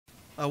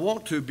I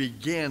want to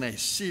begin a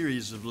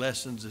series of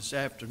lessons this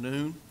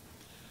afternoon.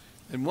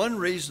 And one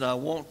reason I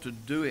want to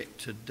do it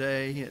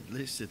today, at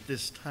least at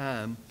this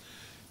time,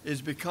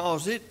 is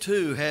because it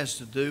too has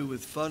to do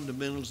with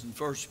fundamentals and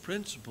first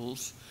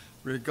principles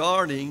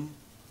regarding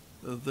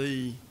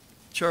the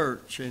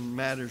church and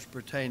matters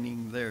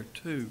pertaining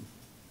thereto.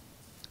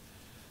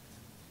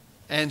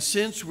 And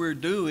since we're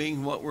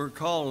doing what we're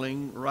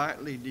calling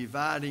rightly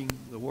dividing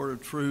the word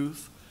of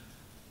truth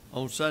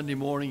on Sunday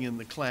morning in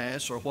the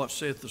class, or what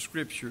saith the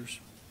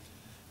Scriptures,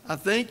 I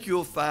think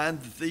you'll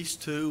find that these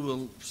two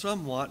will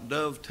somewhat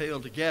dovetail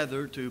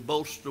together to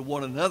bolster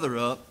one another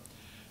up,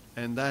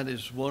 and that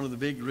is one of the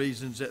big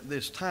reasons at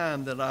this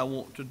time that I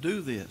want to do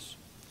this.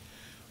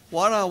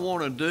 What I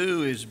want to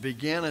do is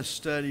begin a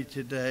study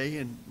today,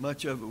 and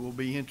much of it will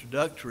be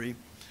introductory,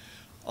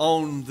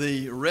 on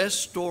the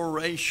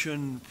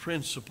restoration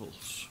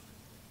principles.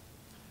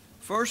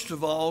 First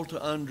of all,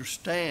 to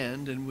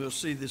understand, and we'll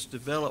see this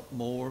develop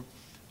more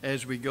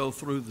as we go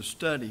through the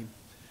study,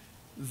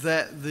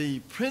 that the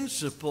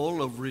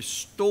principle of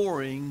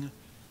restoring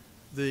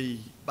the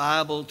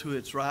Bible to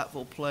its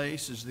rightful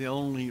place is the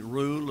only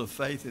rule of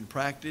faith and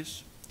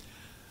practice.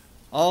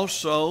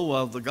 Also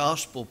of the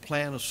gospel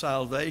plan of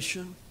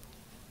salvation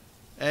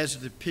as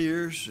it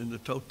appears in the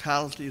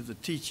totality of the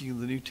teaching of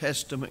the New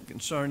Testament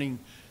concerning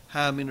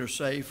how men are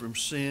saved from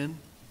sin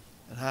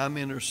and how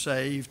men are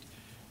saved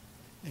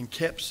and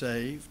kept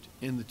saved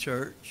in the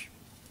church,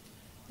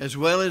 as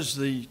well as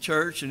the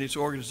church and its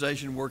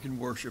organization, work and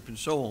worship, and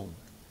so on.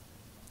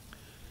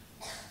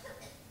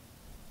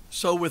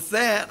 So with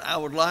that, I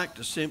would like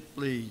to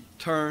simply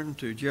turn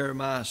to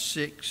Jeremiah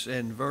 6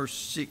 and verse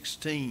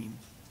 16.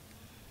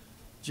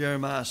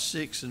 Jeremiah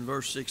 6 and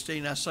verse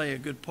 16. I say a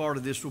good part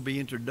of this will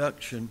be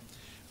introduction,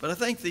 but I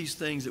think these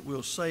things that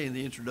we'll say in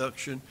the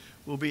introduction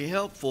will be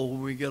helpful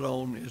when we get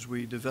on as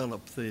we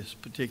develop this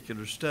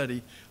particular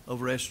study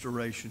of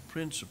restoration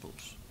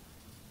principles.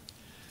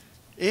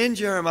 In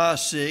Jeremiah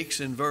 6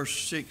 and verse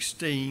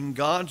 16,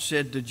 God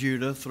said to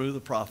Judah through the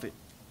prophet,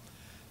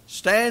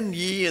 "Stand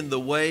ye in the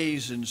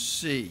ways and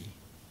see,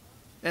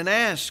 and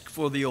ask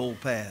for the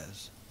old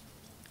paths.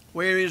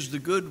 Where is the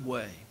good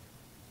way?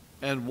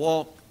 And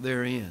walk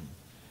therein,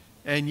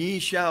 and ye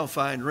shall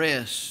find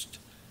rest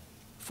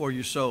for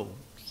your souls."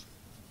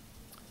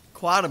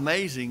 Quite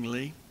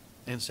amazingly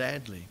and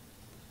sadly,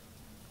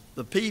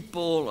 the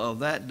people of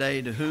that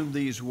day to whom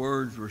these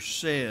words were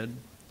said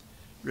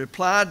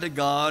replied to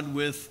God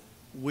with,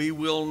 "We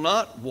will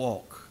not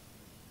walk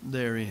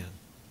therein."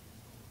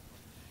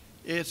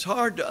 It's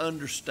hard to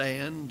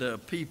understand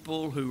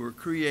people who were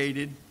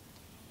created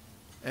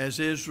as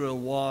Israel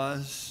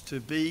was to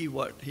be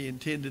what he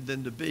intended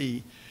them to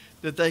be,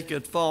 that they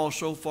could fall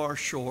so far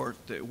short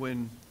that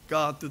when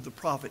God through the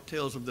prophet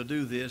tells them to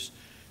do this,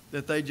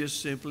 that they just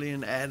simply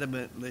and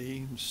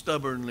adamantly,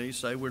 stubbornly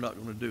say, "We're not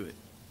going to do it."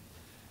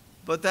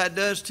 But that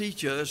does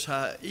teach us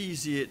how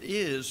easy it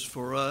is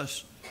for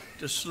us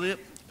to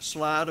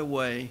slide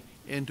away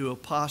into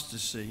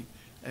apostasy.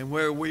 And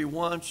where we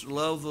once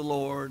loved the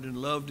Lord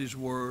and loved His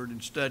Word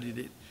and studied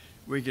it,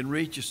 we can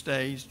reach a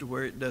stage to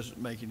where it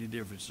doesn't make any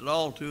difference at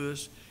all to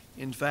us.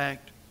 In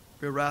fact,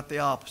 we're right the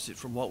opposite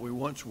from what we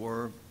once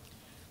were.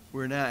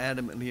 We're now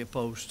adamantly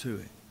opposed to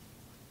it.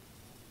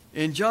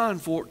 In John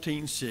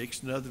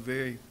 14:6, another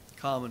very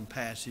common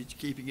passage,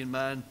 keeping in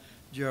mind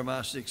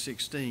Jeremiah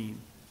 6:16,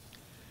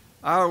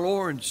 our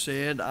Lord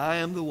said, "I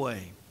am the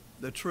way,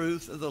 the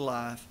truth, and the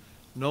life.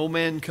 No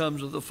man comes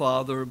to the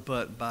Father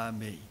but by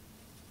me."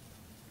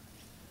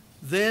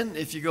 Then,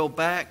 if you go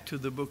back to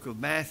the book of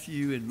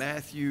Matthew, in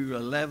Matthew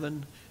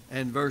 11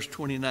 and verse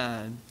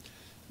 29,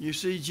 you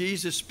see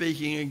Jesus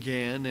speaking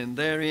again, and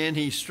therein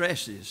he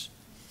stresses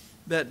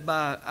that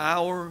by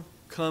our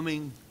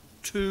coming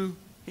to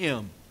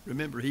him,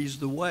 remember, he's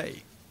the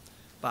way.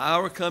 By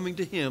our coming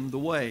to him, the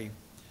way,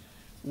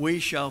 we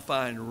shall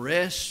find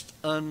rest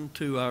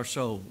unto our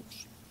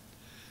souls.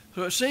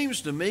 So it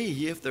seems to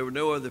me, if there were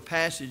no other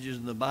passages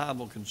in the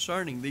Bible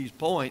concerning these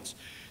points,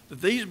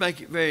 that these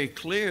make it very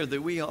clear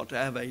that we ought to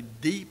have a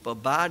deep,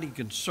 abiding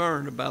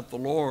concern about the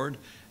Lord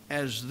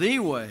as the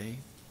way,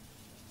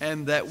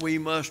 and that we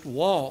must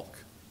walk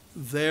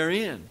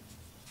therein.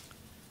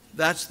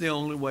 That's the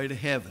only way to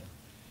heaven.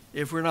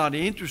 If we're not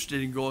interested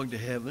in going to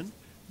heaven,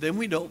 then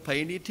we don't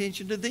pay any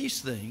attention to these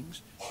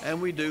things,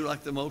 and we do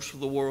like the most of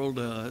the world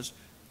does,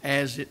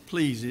 as it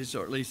pleases,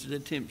 or at least it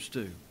attempts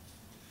to.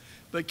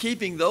 But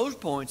keeping those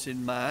points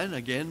in mind,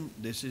 again,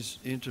 this is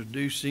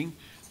introducing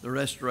the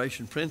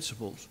restoration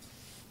principles.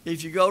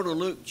 If you go to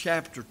Luke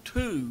chapter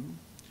 2,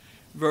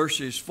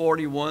 verses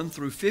 41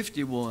 through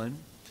 51,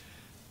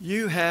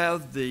 you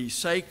have the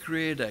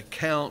sacred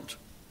account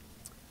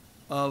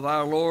of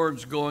our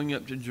Lord's going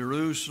up to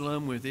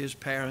Jerusalem with his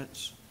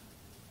parents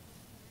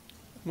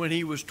when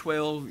he was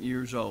 12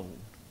 years old.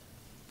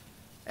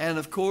 And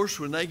of course,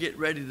 when they get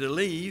ready to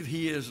leave,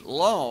 he is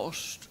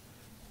lost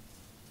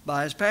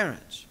by his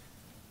parents.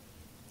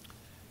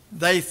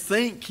 They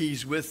think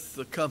he's with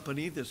the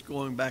company that's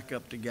going back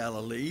up to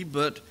Galilee,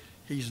 but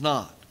he's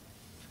not.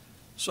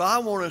 So I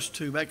want us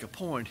to make a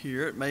point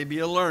here, it may be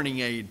a learning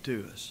aid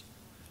to us,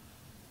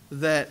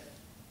 that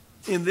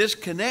in this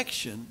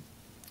connection,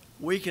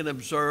 we can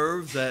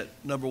observe that,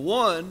 number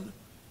one,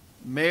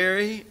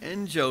 Mary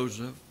and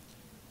Joseph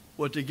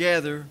were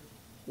together,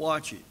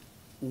 watch it,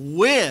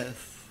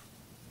 with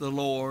the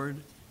Lord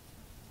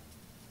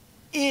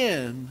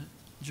in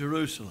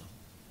Jerusalem.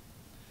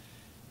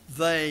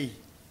 They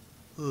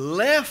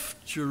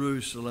left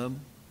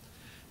Jerusalem,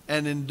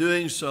 and in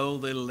doing so,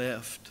 they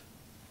left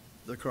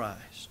the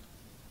Christ.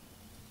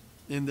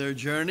 In their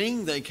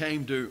journeying, they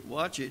came to,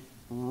 watch it,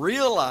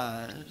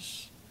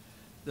 realize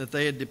that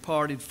they had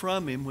departed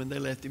from him when they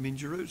left him in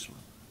Jerusalem.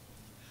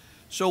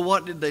 So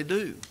what did they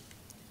do?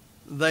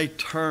 They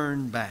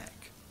turned back.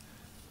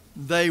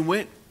 They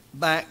went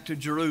back to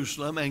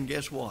Jerusalem, and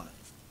guess what?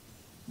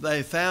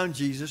 They found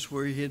Jesus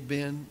where he had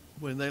been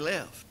when they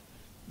left.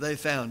 They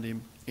found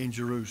him in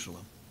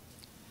Jerusalem.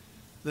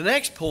 The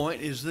next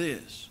point is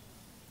this.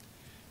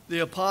 The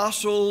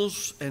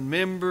apostles and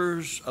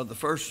members of the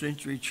first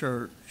century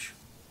church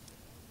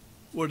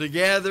were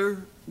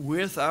together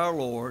with our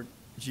Lord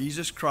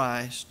Jesus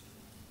Christ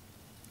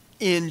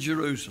in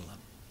Jerusalem.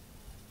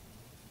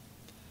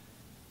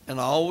 And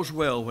all was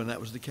well when that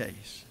was the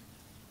case.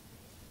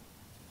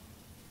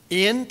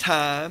 In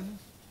time,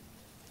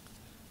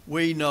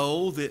 we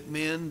know that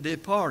men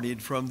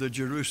departed from the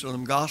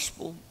Jerusalem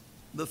gospel,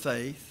 the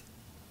faith,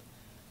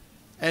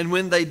 and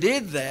when they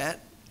did that,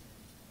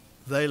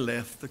 they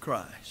left the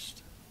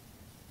Christ.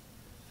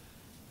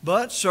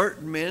 But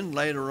certain men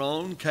later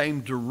on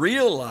came to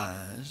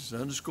realize,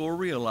 underscore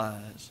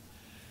realize,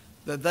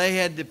 that they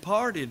had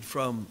departed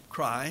from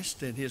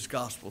Christ and his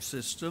gospel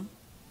system,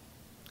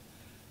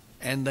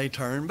 and they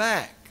turned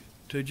back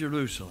to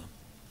Jerusalem.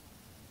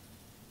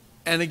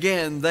 And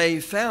again, they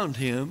found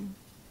him,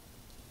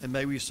 and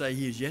may we say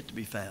he is yet to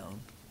be found,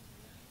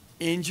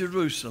 in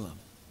Jerusalem.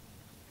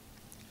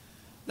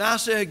 Now I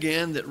say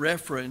again that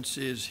reference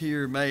is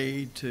here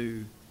made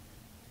to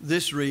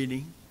this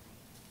reading,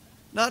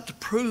 not to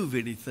prove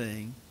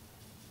anything,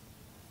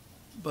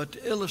 but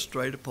to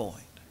illustrate a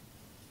point.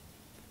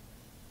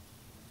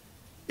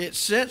 It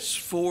sets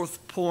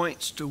forth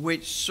points to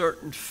which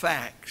certain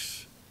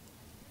facts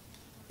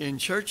in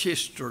church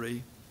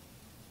history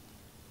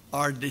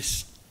are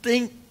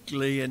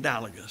distinctly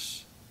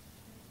analogous.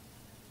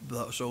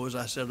 So as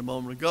I said a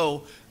moment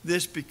ago,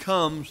 this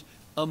becomes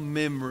a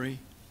memory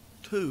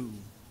tool.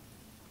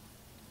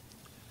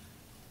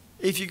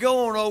 If you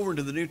go on over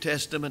into the New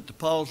Testament to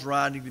Paul's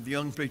writing to the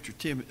young preacher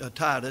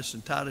Titus,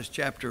 in Titus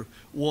chapter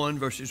 1,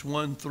 verses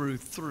 1 through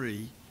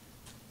 3,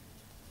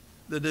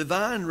 the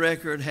divine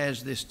record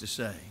has this to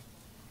say.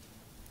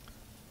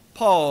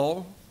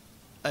 Paul,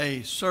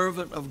 a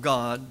servant of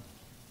God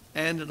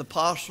and an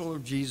apostle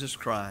of Jesus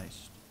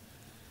Christ,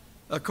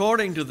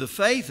 according to the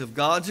faith of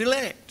God's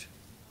elect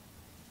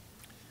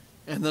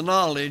and the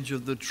knowledge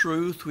of the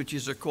truth which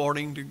is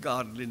according to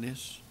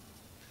godliness,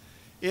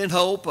 in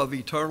hope of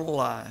eternal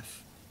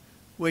life,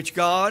 which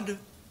God,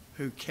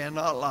 who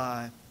cannot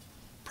lie,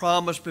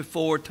 promised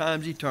before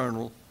times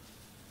eternal,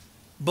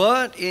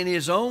 but in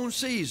his own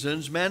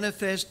seasons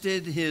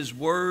manifested his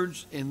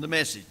words in the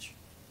message,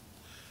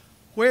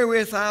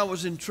 wherewith I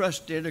was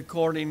entrusted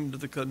according to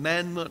the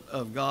commandment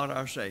of God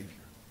our Savior.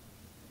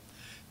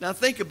 Now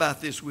think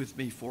about this with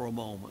me for a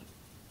moment.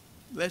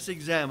 Let's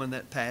examine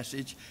that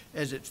passage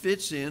as it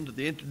fits into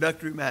the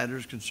introductory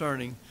matters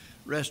concerning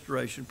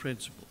restoration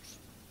principles.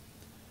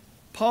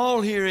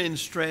 Paul herein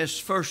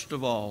stressed, first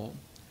of all,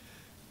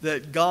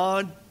 that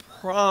God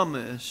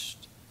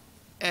promised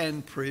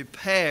and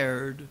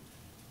prepared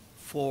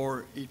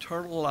for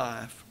eternal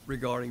life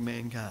regarding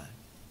mankind.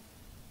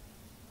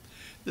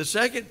 The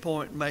second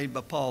point made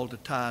by Paul to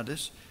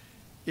Titus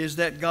is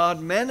that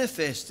God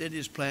manifested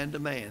his plan to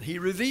man. He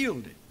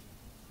revealed it.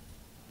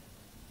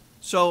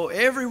 So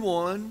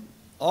everyone,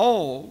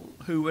 all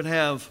who would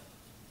have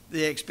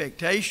the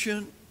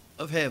expectation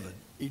of heaven,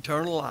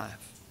 eternal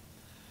life,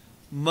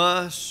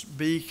 must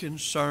be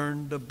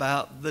concerned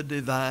about the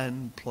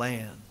divine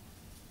plan.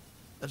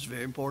 That's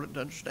very important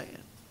to understand.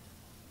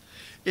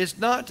 It's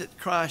not that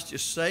Christ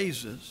just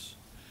saves us,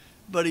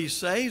 but he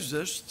saves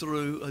us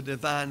through a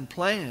divine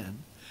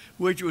plan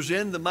which was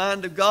in the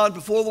mind of God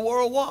before the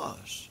world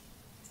was.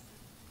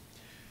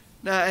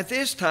 Now, at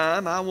this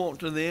time, I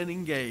want to then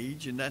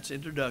engage, and that's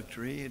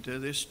introductory into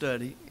this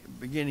study,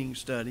 beginning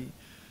study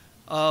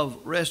of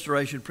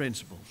restoration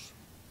principles.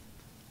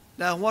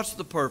 Now, what's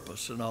the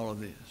purpose in all of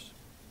this?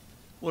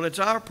 Well, it's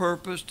our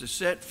purpose to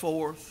set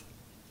forth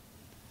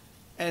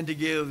and to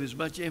give as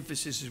much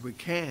emphasis as we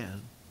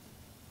can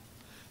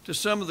to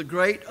some of the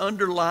great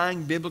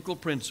underlying biblical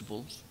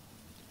principles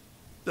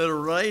that are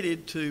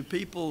related to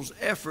people's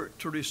effort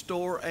to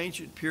restore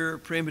ancient, pure,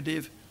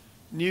 primitive,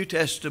 New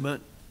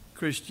Testament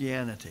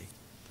Christianity.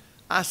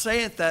 I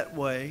say it that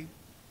way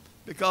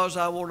because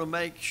I want to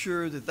make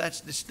sure that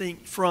that's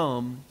distinct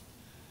from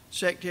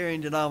sectarian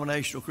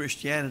denominational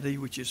Christianity,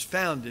 which is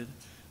founded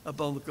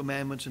upon the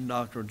commandments and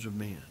doctrines of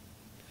men,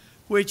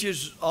 which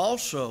is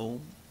also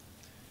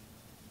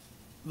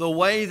the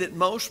way that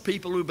most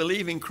people who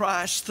believe in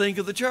Christ think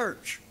of the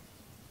church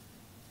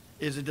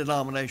is a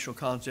denominational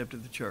concept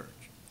of the church.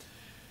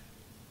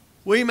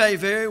 We may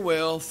very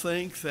well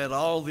think that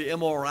all the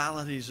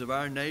immoralities of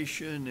our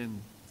nation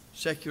and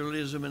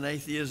secularism and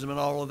atheism and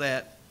all of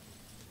that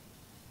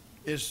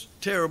is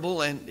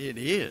terrible, and it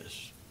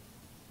is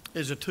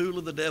a tool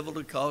of the devil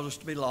to cause us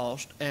to be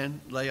lost,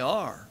 and they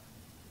are.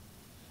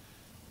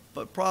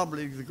 But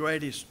probably the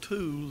greatest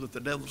tool that the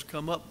devil's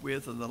come up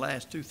with in the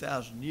last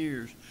 2,000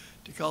 years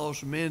to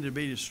cause men to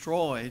be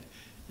destroyed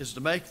is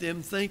to make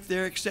them think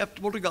they're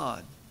acceptable to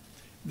God.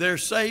 They're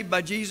saved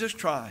by Jesus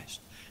Christ,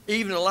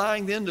 even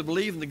allowing them to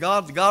believe in the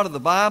God of the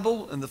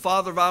Bible and the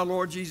Father of our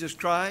Lord Jesus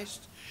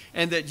Christ,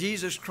 and that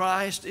Jesus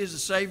Christ is the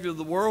Savior of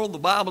the world. The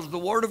Bible is the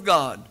Word of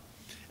God.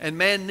 And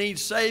man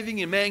needs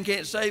saving, and man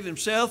can't save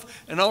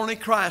himself, and only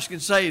Christ can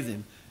save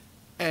them.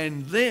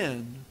 And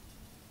then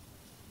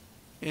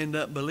end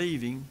up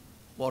believing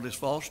what is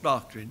false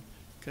doctrine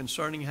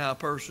concerning how a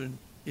person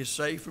is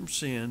saved from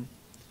sin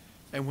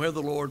and where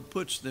the Lord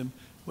puts them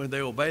when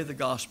they obey the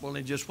gospel,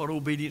 and just what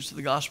obedience to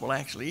the gospel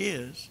actually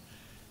is,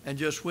 and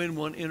just when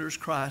one enters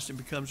Christ and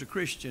becomes a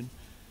Christian,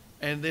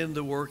 and then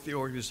the work, the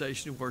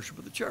organization, and worship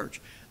of the church.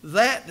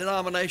 That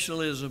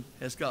denominationalism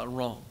has gotten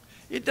wrong.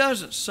 It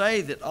doesn't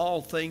say that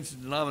all things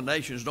in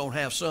denominations don't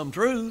have some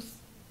truth,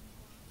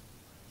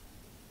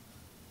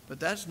 but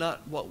that's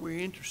not what we're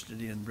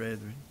interested in,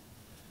 brethren.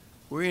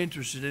 We're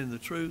interested in the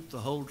truth, the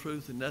whole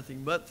truth, and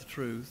nothing but the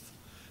truth.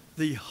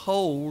 The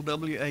whole,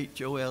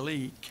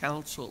 W-H-O-L-E,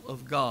 counsel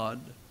of God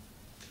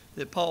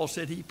that Paul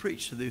said he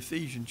preached to the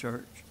Ephesian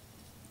church.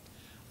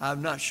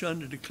 I've not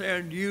shunned to declare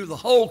unto you the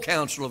whole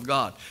counsel of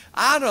God.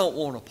 I don't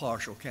want a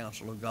partial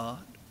counsel of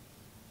God.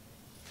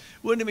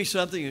 Wouldn't it be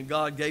something that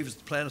God gave us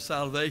the plan of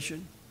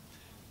salvation,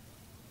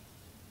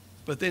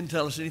 but then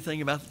tell us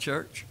anything about the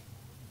church,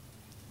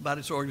 about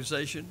its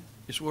organization,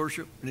 its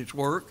worship, and its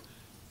work,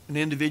 an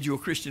individual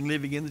Christian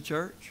living in the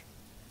church?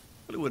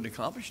 Well, it wouldn't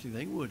accomplish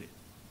anything, would it?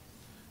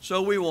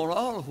 So we want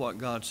all of what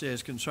God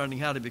says concerning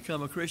how to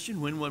become a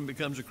Christian, when one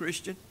becomes a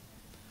Christian,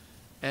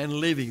 and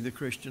living the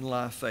Christian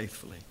life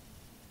faithfully.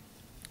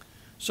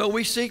 So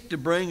we seek to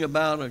bring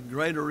about a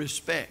greater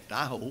respect,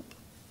 I hope,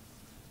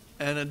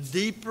 and a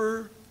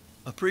deeper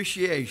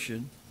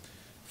appreciation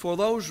for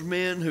those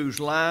men whose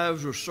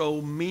lives are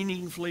so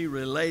meaningfully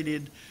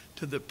related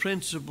to the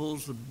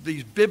principles,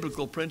 these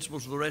biblical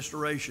principles of the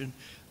restoration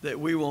that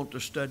we want to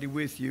study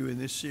with you in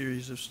this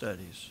series of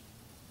studies.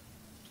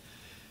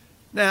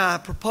 Now, I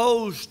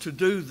propose to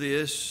do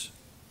this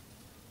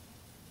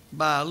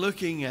by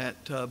looking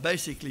at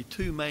basically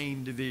two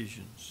main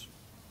divisions.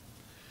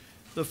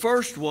 The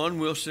first one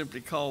we'll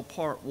simply call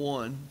Part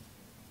 1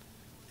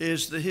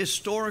 is the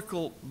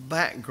historical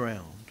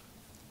background.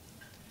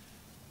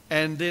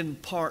 And then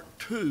Part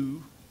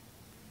 2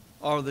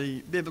 are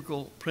the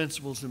biblical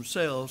principles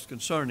themselves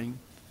concerning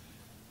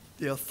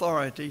the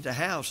authority to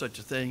have such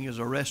a thing as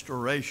a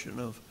restoration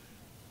of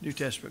New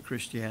Testament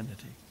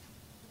Christianity.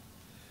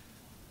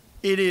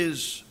 It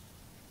is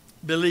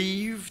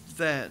believed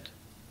that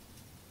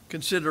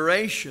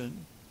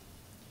consideration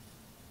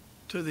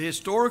to the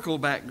historical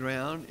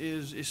background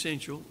is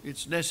essential,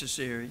 it's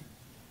necessary,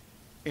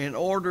 in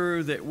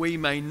order that we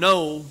may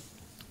know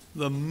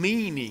the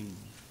meaning,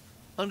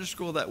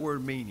 underscore that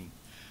word meaning,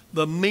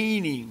 the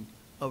meaning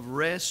of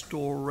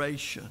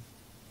restoration.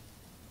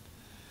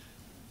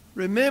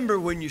 Remember,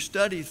 when you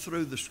study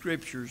through the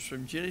scriptures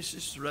from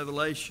Genesis to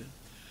Revelation,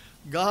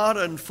 God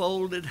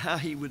unfolded how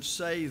he would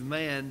save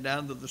man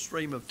down to the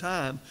stream of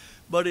time,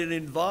 but it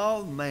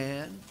involved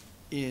man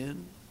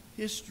in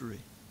history.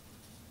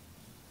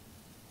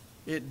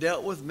 It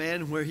dealt with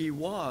man where he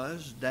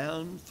was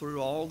down through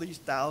all these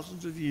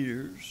thousands of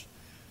years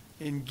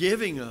in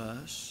giving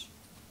us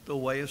the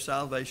way of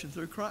salvation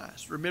through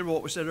Christ. Remember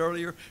what we said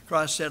earlier?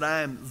 Christ said,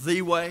 I am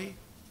the way,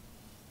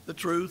 the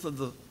truth, and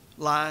the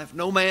life.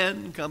 No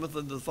man cometh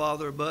unto the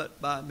Father but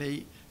by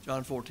me.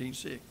 John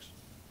 14:6.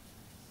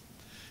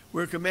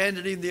 We're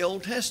commanded in the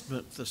Old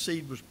Testament, the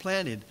seed was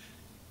planted.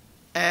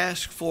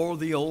 Ask for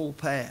the old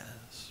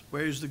paths.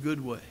 Where's the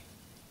good way?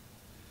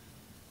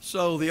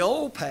 So the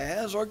old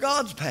paths are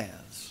God's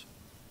paths.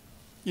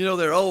 You know,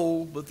 they're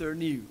old, but they're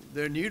new.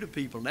 They're new to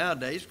people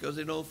nowadays because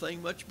they don't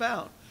think much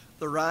about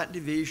the right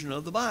division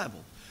of the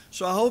Bible.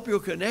 So I hope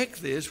you'll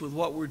connect this with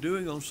what we're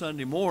doing on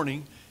Sunday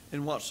morning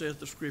and what saith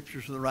the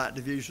Scriptures in the right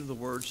division of the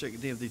Word, 2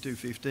 Timothy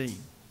 2:15.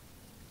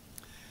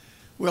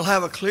 We'll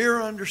have a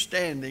clearer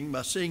understanding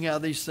by seeing how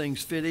these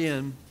things fit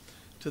in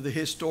to the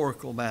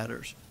historical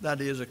matters. That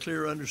is, a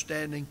clearer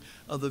understanding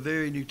of the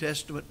very New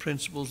Testament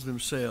principles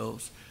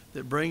themselves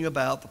that bring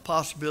about the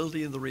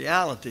possibility and the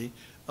reality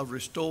of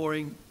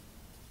restoring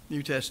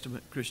New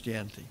Testament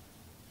Christianity.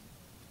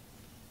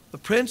 The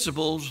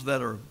principles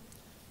that are,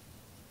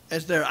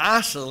 as they're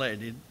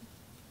isolated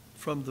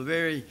from the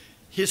very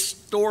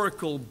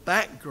historical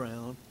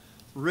background,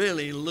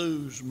 really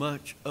lose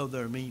much of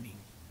their meaning.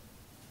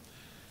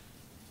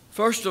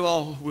 First of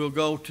all, we'll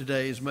go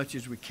today as much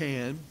as we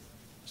can,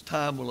 as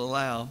time will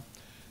allow,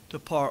 to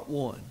Part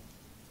 1.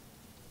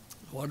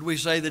 What did we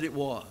say that it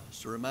was?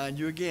 To remind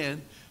you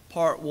again,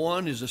 part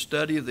one is a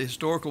study of the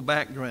historical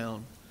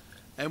background,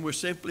 and we're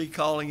simply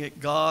calling it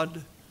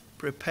God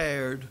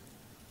prepared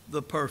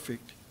the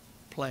perfect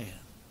plan.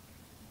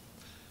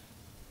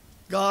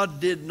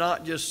 God did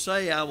not just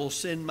say, I will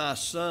send my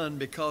son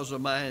because of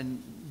my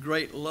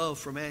great love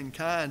for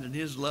mankind and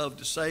his love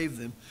to save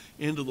them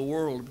into the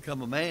world to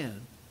become a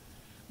man,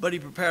 but he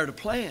prepared a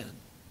plan.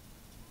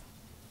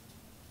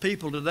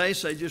 People today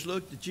say, just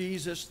look to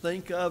Jesus,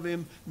 think of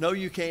him, know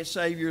you can't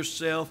save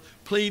yourself,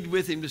 plead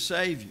with him to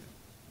save you.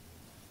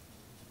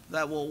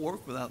 That won't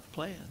work without the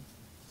plan.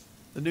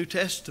 The New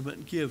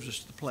Testament gives us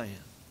the plan.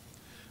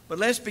 But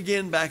let's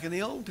begin back in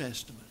the Old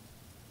Testament.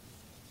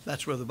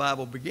 That's where the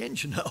Bible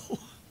begins, you know.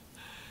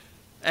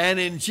 And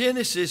in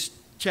Genesis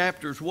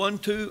chapters 1,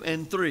 2,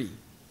 and 3,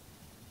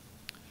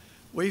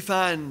 we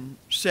find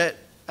set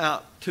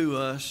out to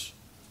us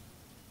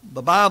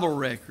the Bible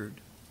record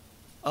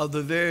of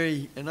the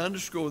very, and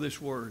underscore this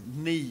word,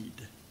 need.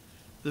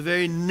 The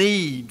very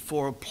need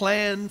for a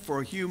plan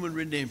for human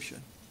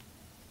redemption.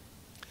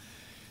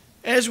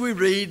 As we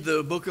read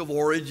the book of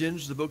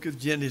Origins, the book of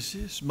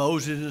Genesis,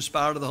 Moses,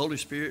 inspired of the Holy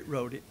Spirit,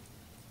 wrote it.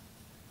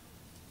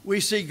 We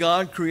see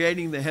God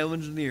creating the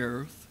heavens and the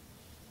earth.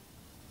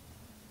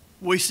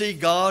 We see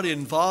God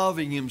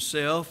involving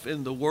himself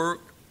in the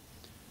work,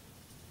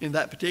 in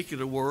that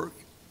particular work,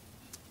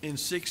 in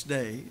 6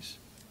 days,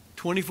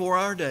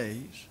 24-hour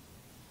days.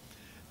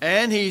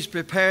 And he's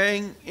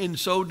preparing, in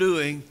so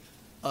doing,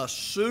 a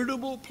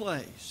suitable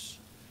place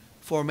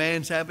for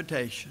man's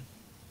habitation.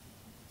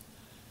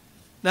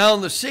 Now,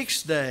 on the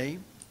 6th day,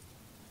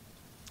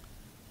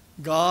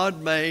 God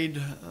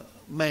made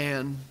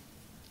man,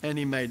 and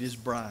he made his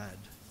bride,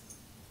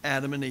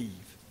 Adam and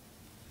Eve.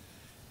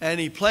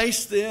 And he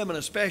placed them in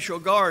a special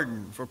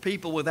garden for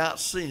people without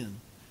sin.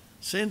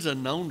 Sin's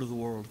unknown to the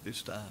world at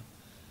this time.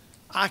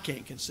 I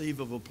can't conceive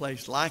of a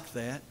place like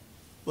that,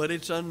 but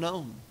it's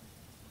unknown.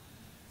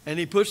 And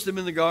he puts them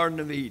in the Garden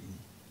of Eden.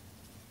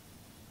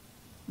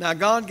 Now,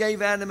 God gave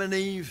Adam and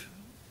Eve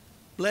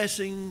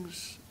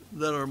blessings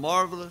that are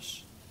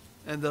marvelous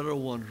and that are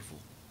wonderful.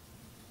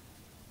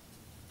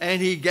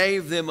 And he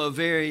gave them a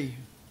very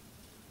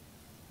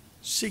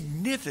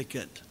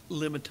significant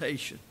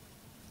limitation.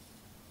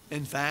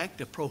 In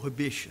fact, a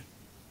prohibition.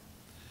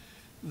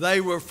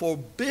 They were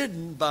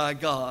forbidden by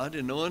God,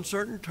 in no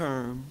uncertain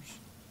terms,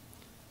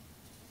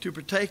 to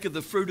partake of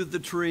the fruit of the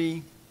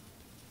tree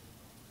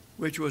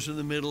which was in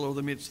the middle or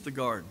the midst of the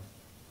garden.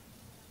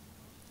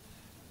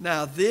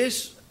 Now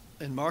this,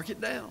 and mark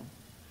it down,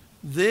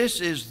 this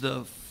is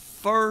the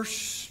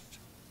first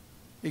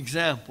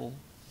example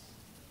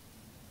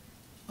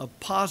of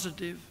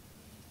positive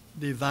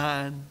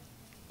divine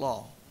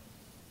law.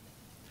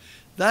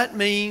 That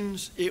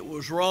means it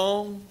was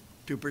wrong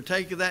to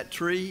partake of that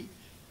tree,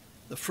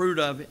 the fruit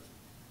of it,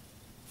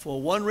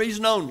 for one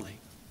reason only.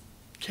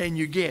 Can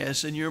you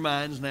guess in your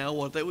minds now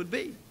what that would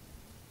be?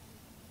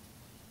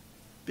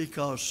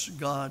 Because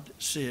God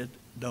said,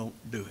 don't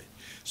do it.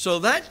 So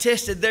that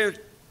tested their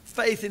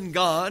faith in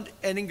God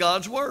and in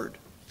God's word.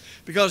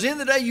 Because in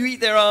the day you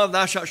eat thereof,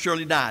 thou shalt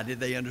surely die. Did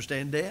they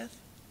understand death?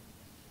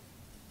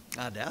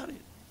 I doubt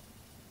it.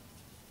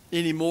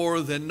 Any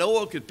more than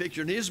Noah could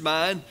picture in his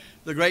mind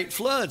the great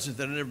floods that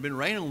had never been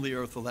rain on the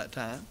earth all that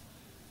time.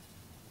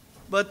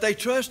 But they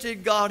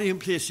trusted God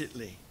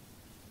implicitly.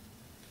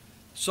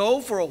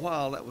 So for a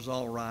while that was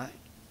all right.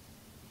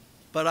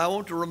 But I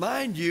want to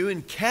remind you,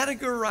 in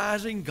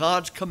categorizing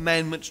God's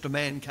commandments to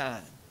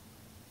mankind,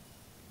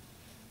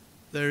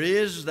 there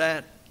is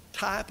that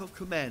type of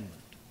commandment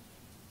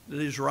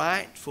that is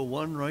right for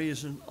one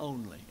reason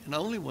only, and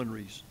only one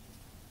reason,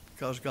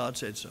 because God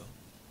said so.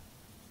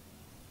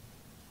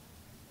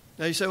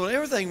 Now you say, well,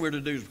 everything we're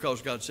to do is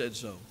because God said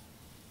so.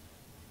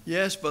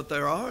 Yes, but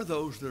there are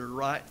those that are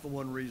right for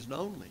one reason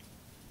only.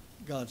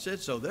 God said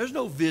so. There's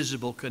no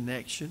visible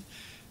connection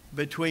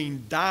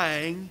between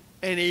dying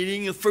and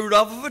eating the fruit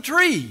off of a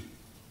tree.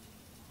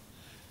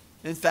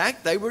 In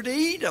fact, they were to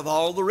eat of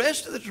all the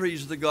rest of the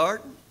trees of the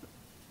garden.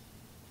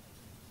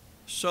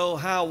 So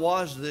how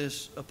was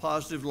this a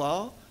positive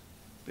law?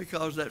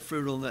 Because that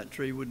fruit on that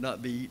tree would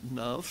not be eaten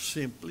of,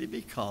 simply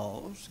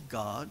because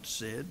God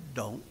said,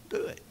 don't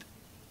do it.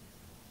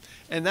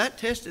 And that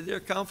tested their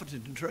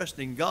confidence and trust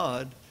in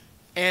God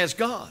as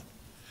God.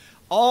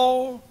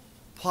 All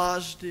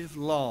positive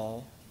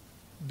law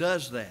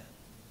does that.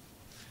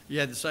 You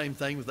had the same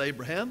thing with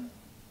Abraham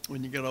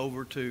when you get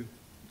over to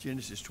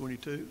Genesis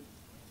 22.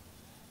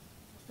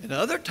 And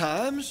other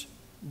times,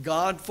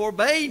 God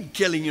forbade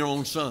killing your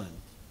own son.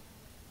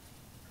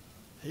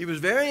 He was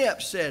very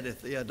upset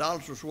at the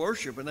idolatrous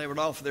worship when they would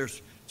offer their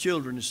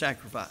children as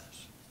sacrifice.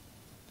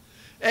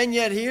 And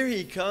yet here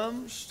he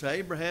comes to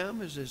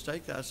Abraham and says,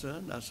 take thy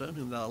son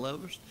whom thou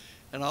lovest,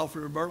 and offer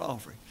him a burnt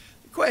offering.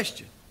 The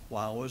question,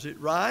 why was it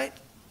right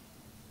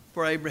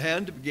for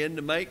Abraham to begin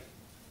to make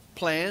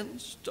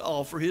plans to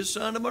offer his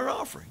son a burnt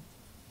offering?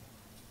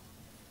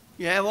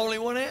 You have only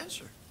one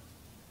answer.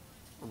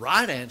 A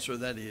right answer,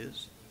 that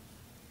is,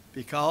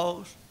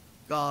 because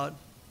God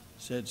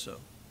said so.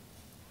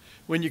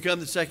 When you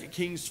come to 2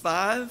 Kings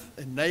 5,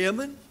 and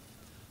Naaman,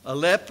 a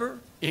leper,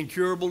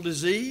 incurable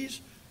disease,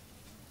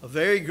 a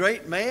very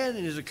great man,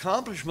 and his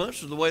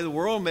accomplishments are the way the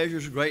world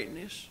measures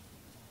greatness.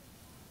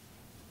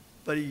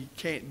 But he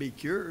can't be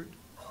cured.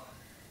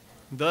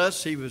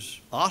 Thus, he was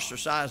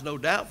ostracized, no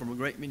doubt, from a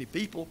great many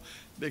people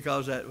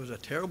because that was a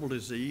terrible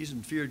disease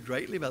and feared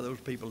greatly by those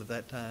people at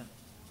that time.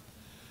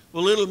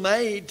 Well, little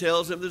maid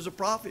tells him there's a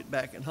prophet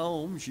back at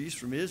home. She's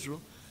from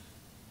Israel.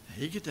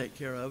 He could take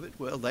care of it.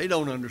 Well, they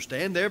don't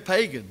understand. They're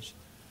pagans.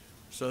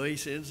 So he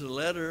sends a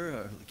letter,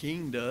 or the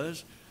king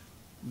does,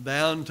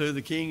 down to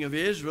the king of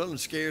Israel and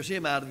scares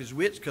him out of his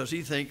wits because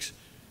he thinks,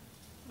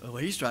 well,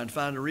 he's trying to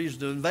find a reason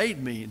to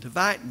invade me and to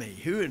fight me.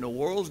 Who in the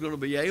world is going to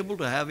be able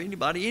to have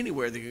anybody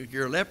anywhere that can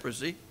cure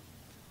leprosy?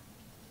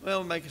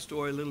 Well, make a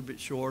story a little bit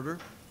shorter.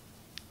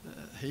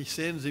 He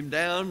sends him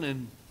down,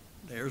 and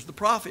there's the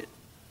prophet.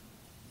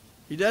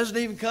 He doesn't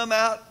even come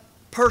out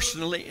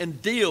personally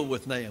and deal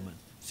with Naaman.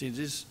 Sends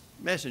his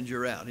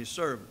messenger out, his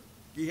servant,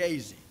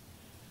 Gehazi.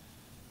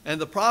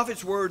 And the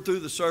prophet's word through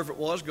the servant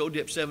was, go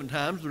dip 7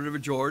 times in the river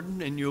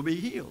Jordan and you'll be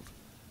healed.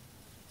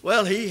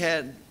 Well, he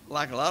had,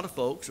 like a lot of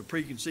folks, a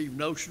preconceived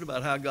notion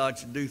about how God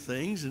should do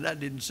things, and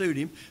that didn't suit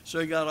him. So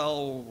he got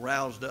all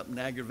roused up and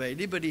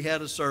aggravated. But he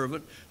had a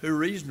servant who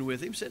reasoned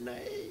with him, said, "No,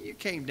 you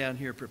came down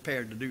here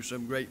prepared to do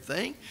some great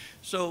thing.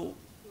 So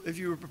if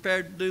you were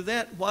prepared to do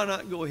that, why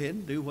not go ahead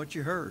and do what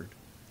you heard?"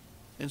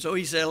 And so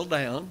he settled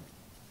down,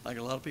 like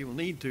a lot of people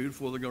need to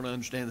before they're going to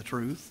understand the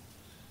truth.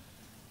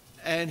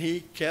 And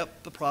he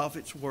kept the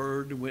prophet's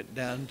word and went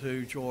down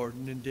to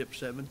Jordan and dipped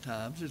 7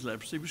 times. His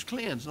leprosy was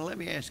cleansed. Now let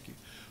me ask you,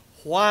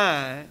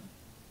 why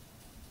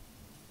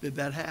did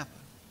that happen?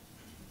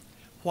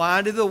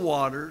 Why did the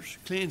waters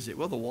cleanse it?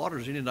 Well, the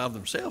waters in and of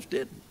themselves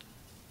didn't.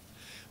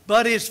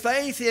 But his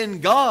faith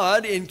in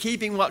God, in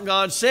keeping what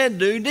God said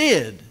do,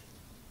 did.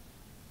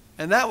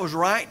 And that was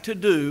right to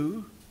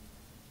do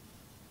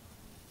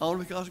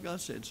only because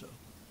God said so.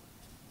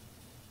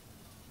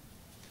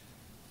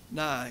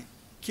 Now, I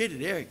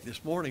kidded Eric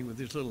this morning with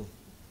this little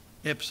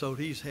episode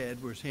he's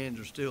had where his hands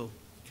are still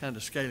kind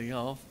of scaling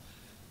off.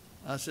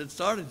 I said,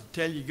 started to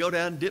tell you, go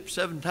down and dip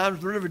 7 times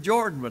in the river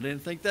Jordan, but I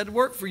didn't think that'd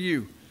work for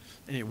you.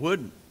 And it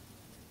wouldn't.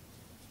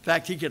 In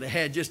fact, he could have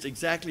had just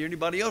exactly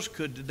anybody else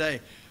could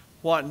today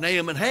what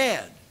Naaman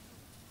had.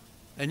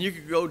 And you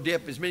could go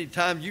dip as many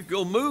times, you could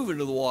go move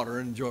into the water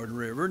in the Jordan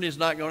River, and it's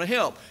not going to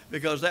help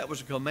because that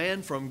was a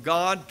command from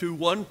God to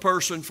one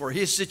person for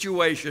his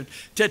situation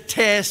to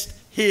test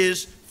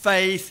his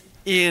faith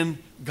in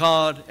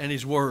God and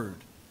his word.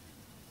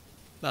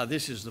 Now,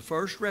 this is the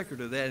first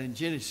record of that in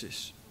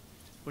Genesis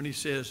when he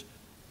says,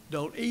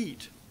 don't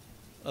eat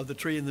of the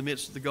tree in the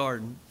midst of the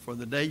garden, for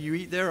the day you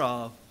eat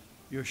thereof,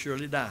 you'll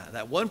surely die.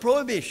 That one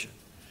prohibition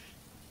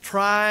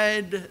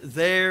tried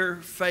their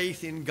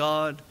faith in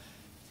God.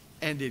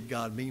 And did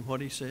God mean what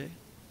he said?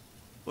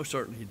 Well,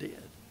 certainly he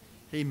did.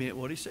 He meant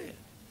what he said.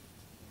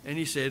 And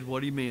he said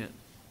what he meant.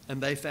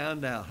 And they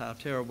found out how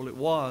terrible it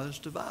was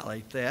to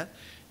violate that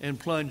and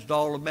plunged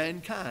all of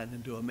mankind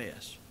into a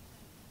mess.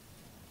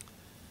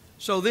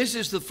 So this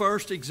is the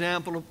first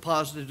example of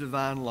positive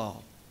divine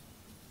law.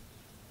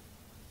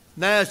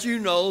 Now, as you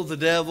know, the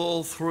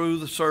devil, through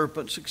the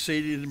serpent,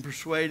 succeeded in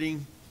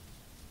persuading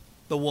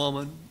the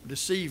woman,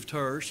 deceived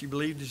her. She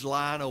believed his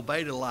lie and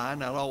obeyed a lie,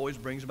 and that always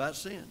brings about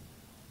sin.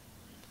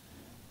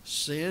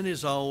 Sin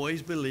is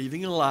always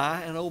believing a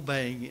lie and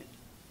obeying it.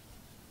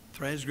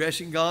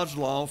 Transgressing God's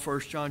law, 1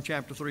 John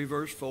chapter 3,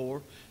 verse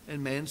 4,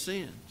 and man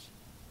sins.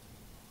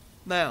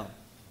 Now,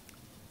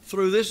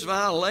 through this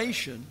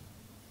violation,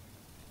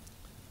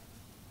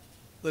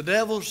 the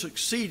devil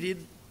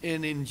succeeded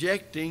in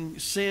injecting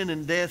sin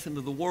and death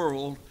into the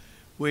world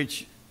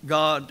which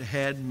God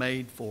had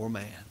made for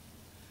man.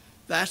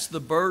 That's the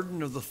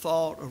burden of the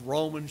thought of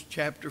Romans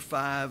chapter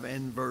 5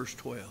 and verse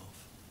 12.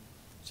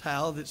 It's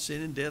how that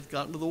sin and death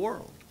got into the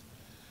world.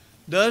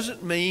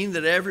 Doesn't mean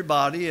that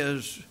everybody,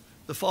 as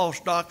the false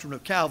doctrine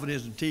of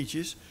Calvinism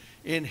teaches,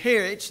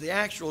 inherits the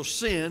actual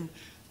sin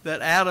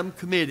that Adam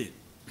committed,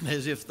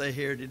 as if they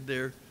inherited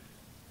their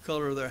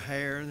color of their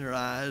hair and their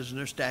eyes and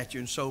their stature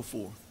and so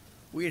forth.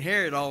 We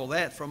inherit all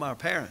that from our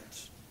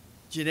parents,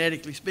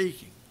 genetically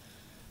speaking.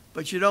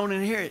 But you don't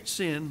inherit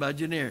sin by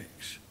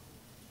genetics.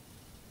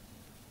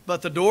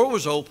 But the door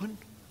was open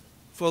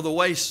for the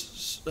way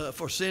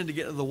for sin to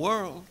get into the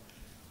world,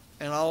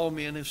 and all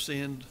men have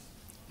sinned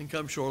and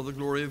come short of the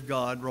glory of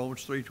God,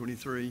 Romans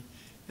 3:23,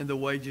 and the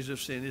wages of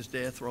sin is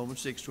death,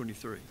 Romans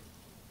 6:23.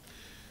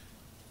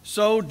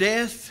 So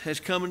death has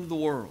come into the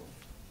world.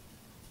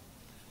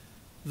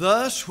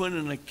 Thus, when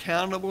an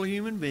accountable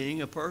human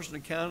being, a person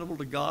accountable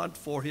to God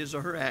for his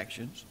or her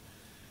actions,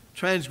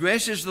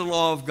 transgresses the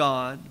law of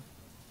God,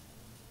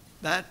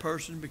 that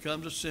person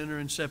becomes a sinner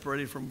and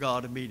separated from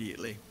God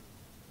immediately.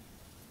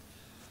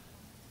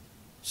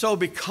 So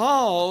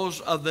because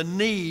of the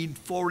need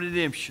for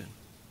redemption,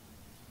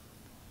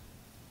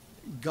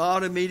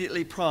 God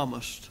immediately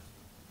promised,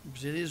 it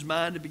was in his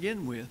mind to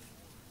begin with,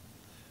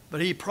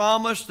 but he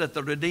promised that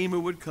the Redeemer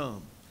would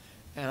come.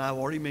 And I've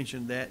already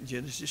mentioned that in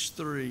Genesis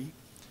 3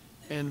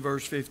 and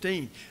verse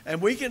 15.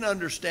 And we can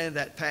understand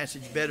that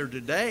passage better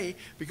today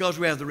because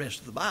we have the rest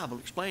of the Bible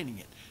explaining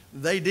it.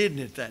 They didn't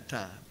at that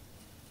time.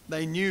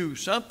 They knew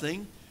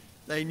something.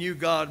 They knew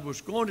God was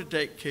going to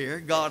take care.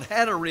 God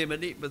had a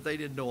remedy, but they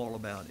didn't know all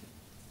about it.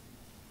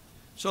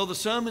 So the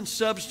sum and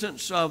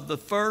substance of the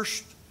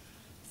first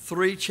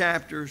 3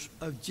 chapters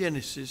of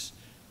Genesis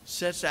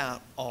sets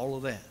out all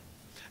of that.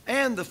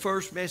 And the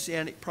first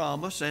messianic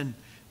promise, and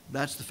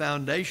that's the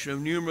foundation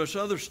of numerous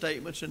other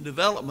statements and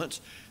developments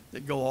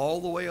that go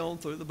all the way on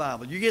through the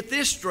Bible. You get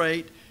this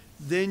straight,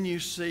 then you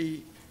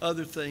see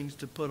other things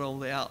to put on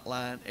the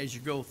outline as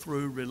you go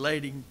through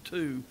relating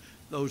to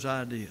those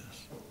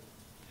ideas.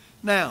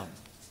 Now,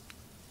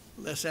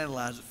 let's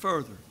analyze it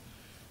further.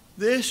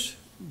 This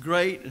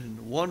great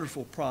and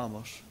wonderful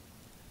promise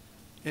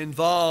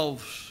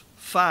involves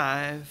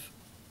 5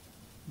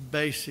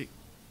 basic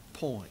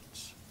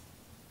points.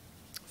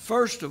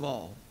 First of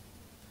all,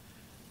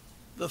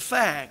 the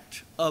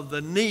fact of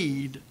the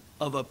need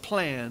of a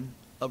plan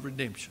of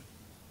redemption.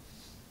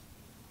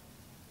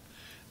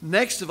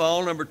 Next of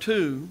all, number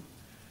 2,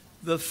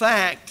 the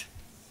fact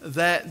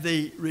that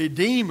the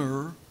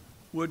Redeemer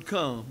would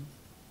come.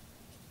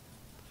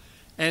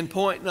 And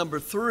point number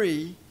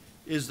 3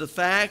 is the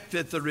fact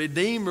that the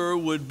Redeemer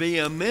would be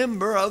a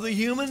member of the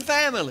human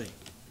family,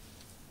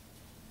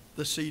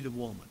 the seed of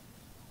woman.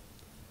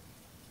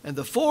 And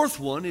the 4th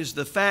one is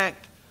the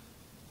fact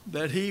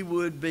that he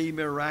would be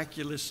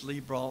miraculously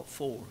brought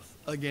forth.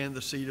 Again,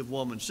 the seed of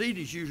woman. Seed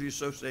is usually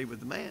associated with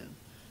the man,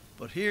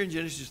 but here in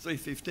Genesis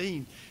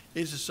 3:15,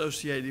 it's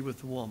associated with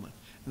the woman.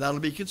 And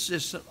that'll be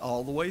consistent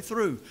all the way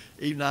through.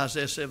 Even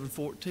Isaiah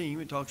 7:14,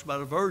 it talks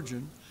about a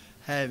virgin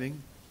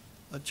having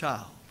a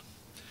child.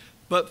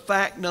 But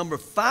fact number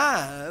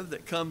 5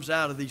 that comes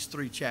out of these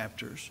 3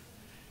 chapters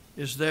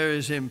is there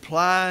is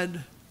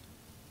implied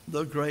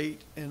the great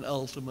and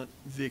ultimate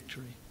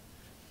victory.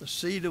 The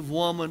seed of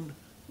woman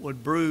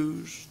would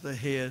bruise the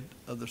head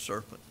of the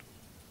serpent.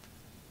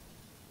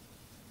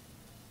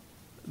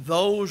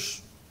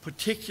 Those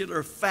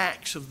particular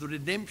facts of the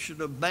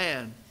redemption of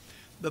man,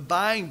 the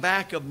buying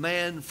back of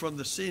man from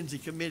the sins he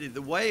committed,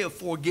 the way of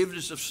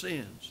forgiveness of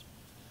sins,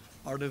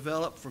 are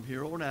developed from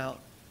here on out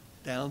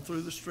down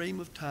through the stream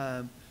of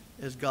time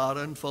as God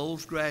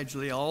unfolds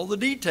gradually all the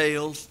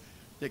details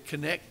that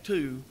connect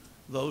to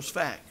those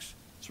facts.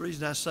 That's the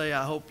reason I say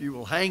I hope you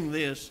will hang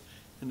this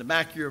in the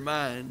back of your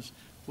minds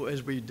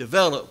as we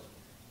develop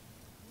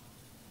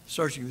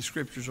searching the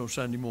Scriptures on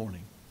Sunday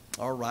morning,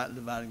 or rightly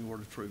dividing the word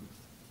of truth.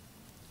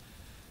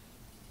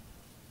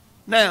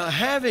 Now,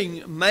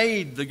 having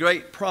made the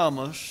great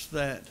promise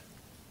that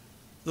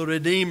the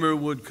Redeemer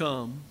would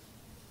come,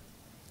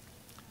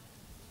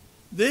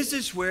 this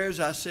is where, as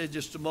I said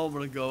just a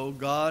moment ago,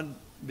 God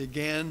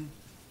began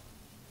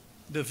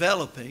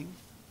developing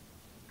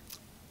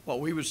what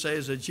we would say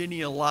is a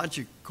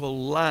genealogical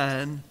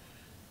line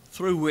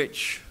through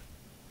which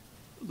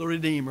the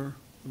Redeemer,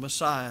 the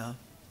Messiah,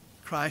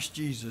 Christ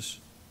Jesus,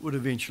 would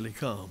eventually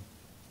come.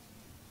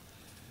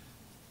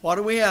 What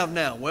do we have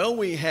now? Well,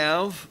 we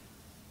have,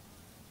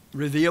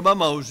 revealed by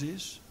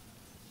Moses,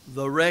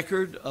 the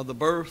record of the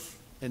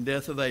birth and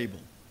death of Abel.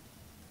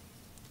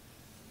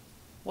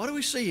 What do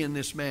we see in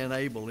this man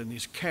Abel, in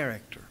his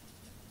character?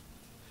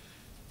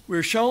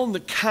 We're shown the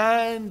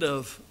kind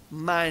of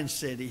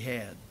mindset he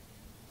had,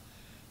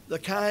 the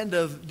kind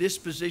of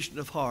disposition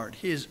of heart,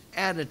 his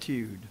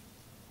attitude,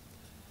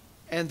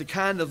 and the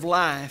kind of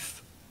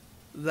life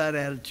that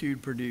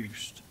attitude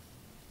produced.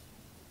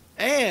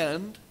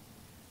 And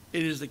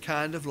it is the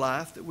kind of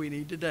life that we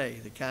need today,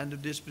 the kind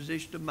of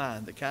disposition of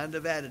mind, the kind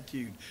of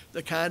attitude,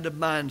 the kind of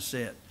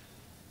mindset.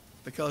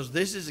 Because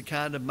this is the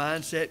kind of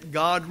mindset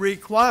God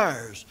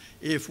requires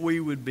if we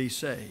would be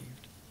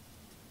saved.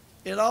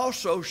 It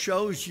also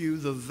shows you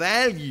the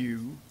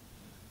value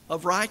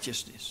of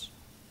righteousness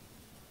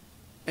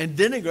and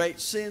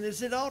denigrates sin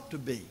as it ought to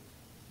be.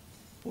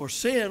 For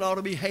sin ought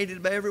to be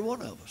hated by every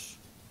one of us.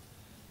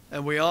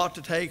 And we ought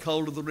to take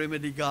hold of the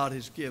remedy God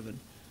has given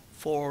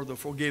for the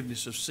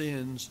forgiveness of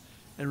sins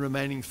and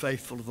remaining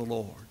faithful to the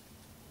Lord.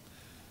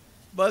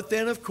 But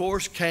then, of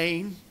course,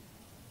 Cain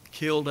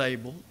killed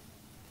Abel.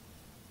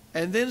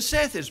 And then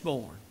Seth is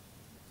born.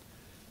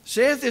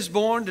 Seth is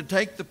born to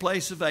take the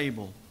place of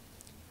Abel,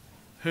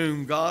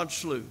 whom God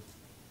slew.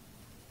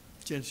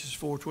 Genesis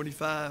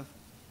 4:25.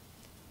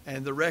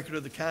 And the record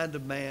of the kind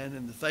of man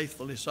and the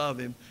faithfulness of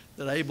him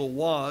that Abel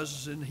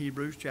was in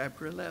Hebrews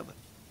chapter 11.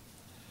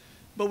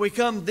 But we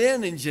come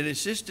then in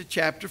Genesis to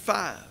chapter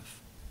 5.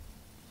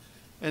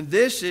 And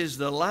this is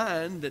the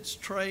line that's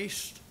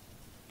traced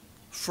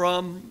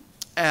from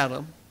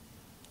Adam.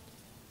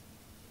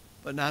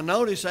 But now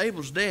notice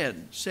Abel's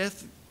dead.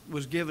 Seth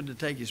was given to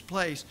take his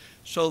place.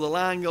 So the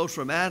line goes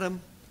from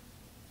Adam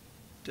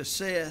to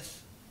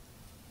Seth.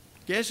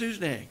 Guess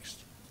who's next?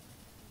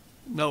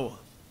 Noah.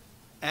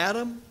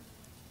 Adam,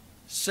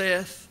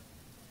 Seth,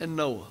 and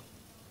Noah.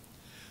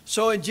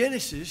 So in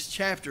Genesis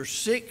chapter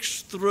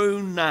 6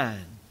 through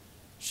 9,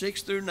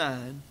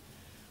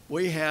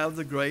 we have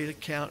the great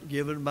account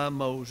given by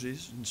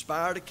Moses,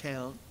 inspired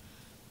account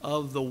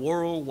of the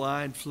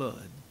worldwide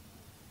flood.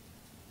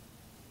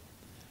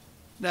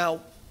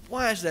 Now,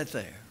 why is that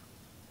there?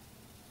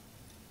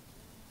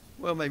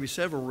 Well, maybe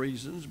several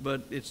reasons,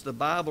 but it's the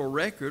Bible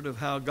record of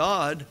how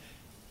God,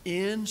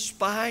 in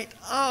spite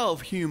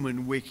of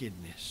human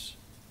wickedness,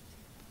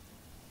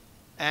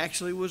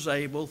 actually was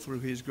able, through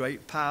his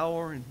great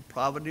power and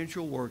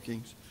providential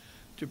workings,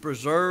 to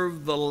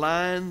preserve the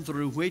line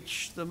through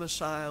which the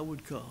Messiah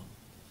would come.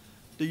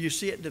 Do you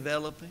see it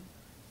developing?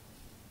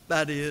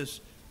 That is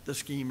the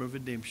scheme of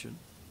redemption.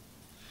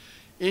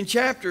 In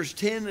chapters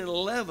 10 and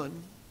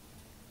 11,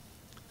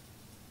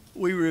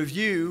 we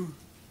review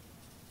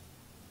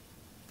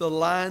the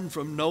line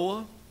from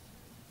Noah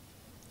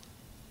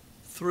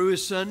through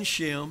his son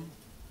Shem,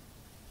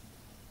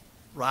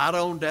 right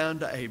on down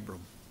to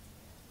Abram.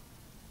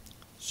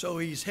 So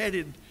he's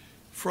headed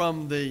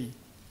from the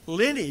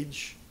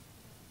lineage,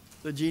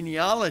 the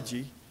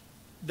genealogy,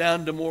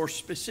 down to more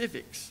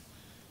specifics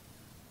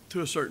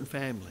to a certain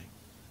family.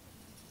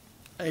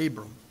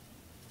 Abram.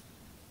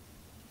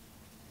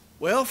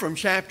 Well, from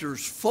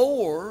chapters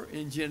 4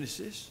 in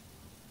Genesis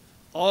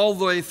all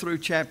the way through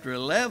chapter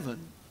 11,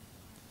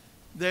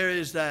 there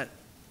is that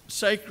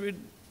sacred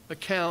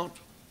account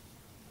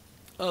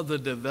of the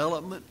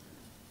development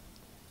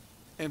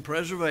and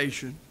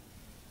preservation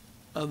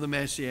of the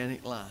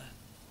Messianic line.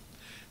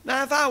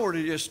 Now, if I were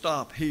to just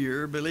stop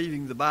here,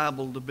 believing the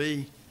Bible to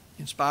be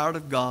inspired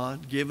of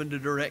God, given to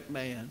direct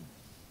man,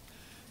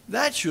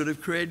 that should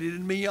have created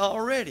in me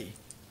already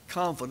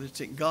confidence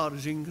that God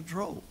is in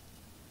control.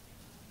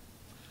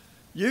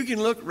 You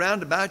can look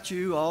round about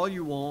you all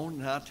you want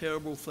and how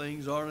terrible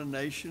things are in the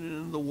nation and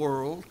in the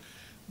world,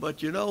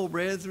 but you know,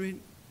 brethren,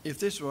 if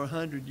this were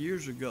 100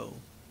 years ago,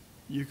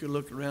 you could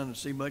look around and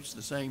see much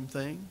the same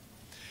thing.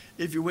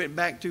 If you went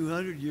back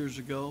 200 years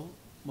ago,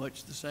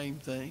 much the same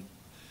thing.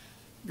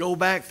 Go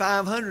back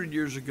 500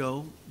 years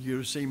ago, you'd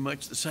have seen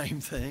much the same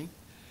thing.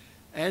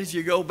 And if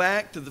you go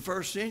back to the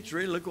first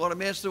century, look what a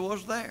mess there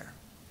was there.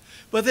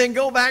 But then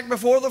go back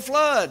before the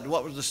flood.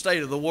 What was the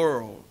state of the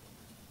world?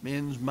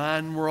 Men's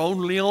minds were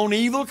only on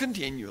evil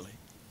continually.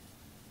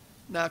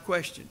 Now,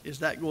 question, is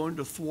that going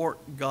to thwart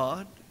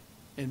God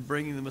in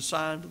bringing the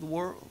Messiah into the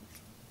world?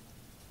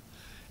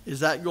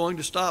 Is that going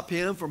to stop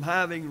him from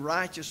having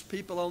righteous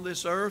people on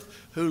this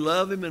earth who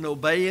love him and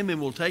obey him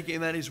and will take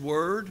him at his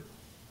word?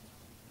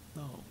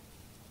 No.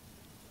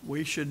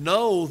 We should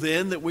know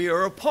then that we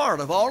are a part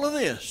of all of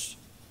this.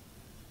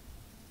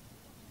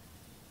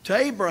 To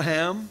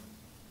Abraham,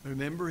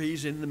 remember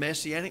he's in the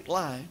Messianic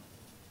line,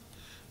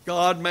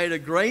 God made a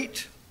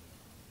great,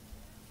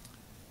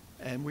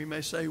 and we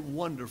may say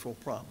wonderful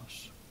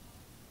promise.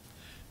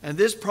 And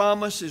this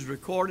promise is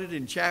recorded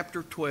in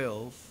chapter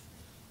 12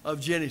 of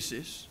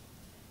Genesis,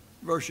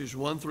 verses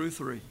 1 through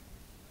 3.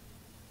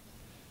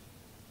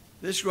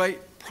 This great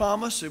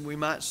promise, and we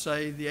might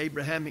say the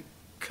Abrahamic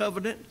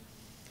covenant,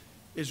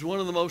 is one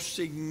of the most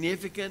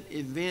significant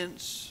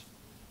events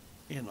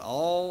in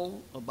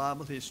all of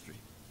Bible history.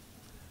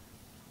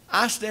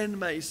 I stand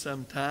amazed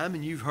sometime,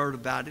 and you've heard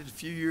about it. A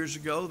few years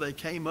ago, they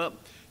came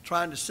up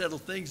trying to settle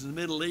things in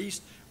the Middle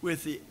East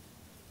with the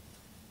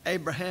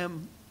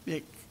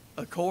Abrahamic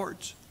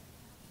Accords.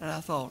 And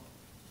I thought,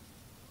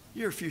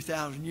 you're a few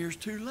thousand years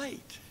too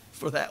late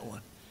for that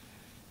one.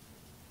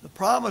 The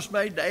promise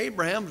made to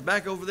Abraham was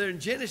back over there in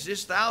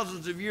Genesis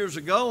thousands of years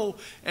ago,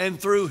 and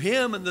through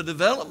him and the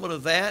development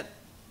of that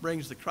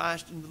brings the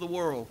Christ into the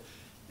world.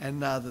 And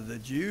neither the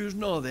Jews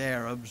nor the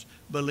Arabs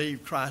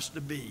believe Christ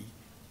to be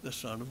the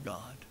Son of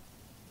God.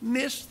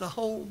 Missed the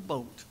whole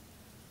boat.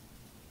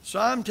 So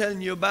I'm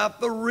telling you about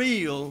the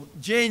real,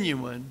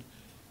 genuine,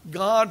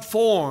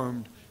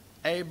 God-formed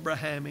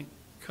Abrahamic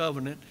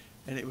covenant,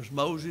 and it was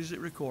Moses that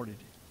recorded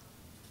it.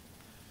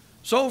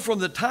 So from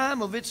the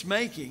time of its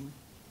making,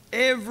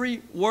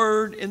 every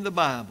word in the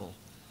Bible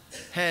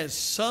has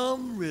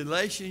some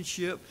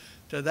relationship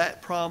to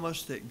that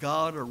promise that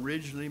God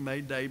originally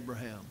made to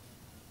Abraham.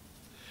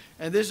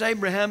 And this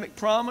Abrahamic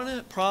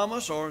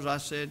promise, or as I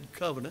said,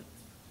 covenant,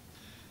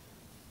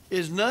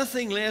 is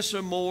nothing less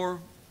or more,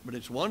 but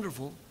it's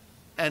wonderful,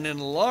 an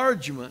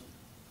enlargement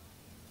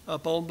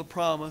upon the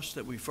promise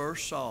that we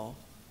first saw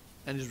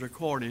and is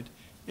recorded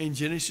in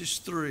Genesis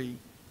 3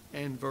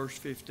 and verse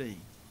 15.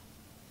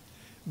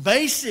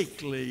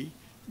 Basically,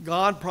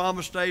 God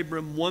promised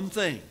Abram one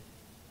thing,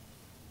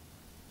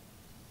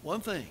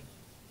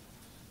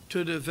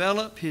 to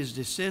develop his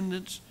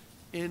descendants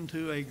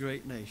into a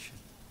great nation.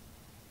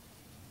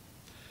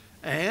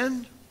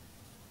 And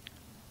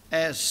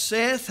as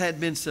Seth had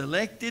been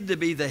selected to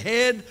be the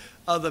head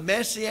of the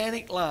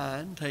Messianic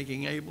line,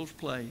 taking Abel's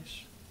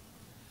place,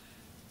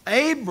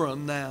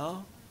 Abram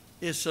now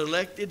is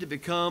selected to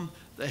become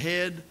the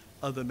head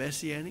of the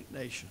Messianic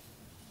nation.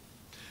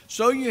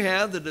 So you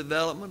have the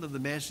development of the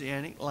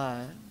Messianic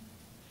line,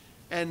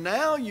 and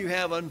now you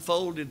have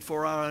unfolded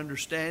for our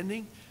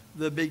understanding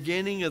the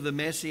beginning of the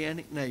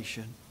Messianic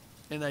nation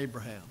in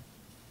Abraham.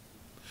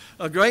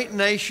 A great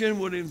nation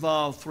would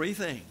involve three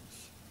things: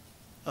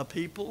 a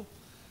people,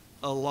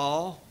 a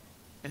law,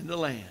 and a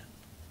land.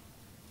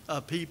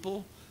 A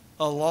people,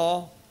 a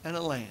law, and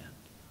a land.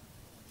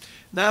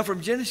 Now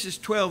from Genesis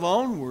 12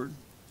 onward,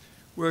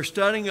 we're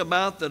studying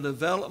about the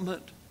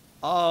development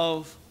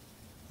of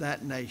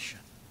that nation.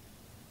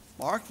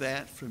 Mark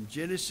that, from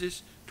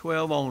Genesis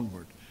 12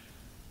 onward.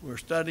 We're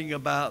studying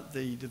about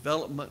the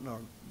development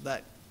of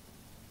that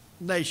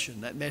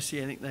nation, that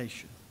Messianic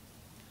nation.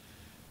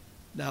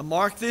 Now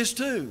mark this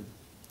too.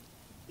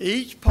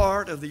 Each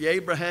part of the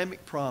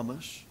Abrahamic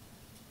promise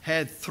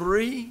had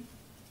three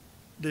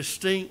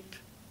distinct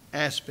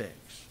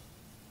aspects.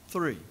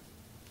 Three.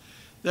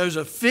 There's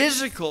a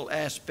physical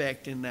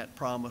aspect in that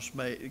promise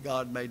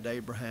God made to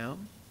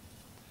Abraham,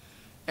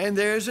 and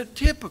there's a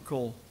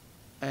typical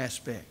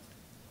aspect.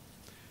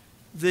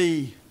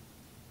 The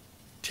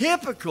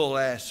typical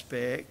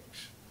aspect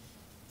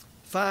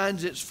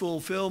finds its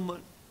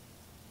fulfillment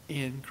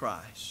in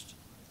Christ.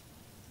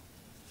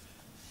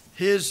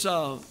 His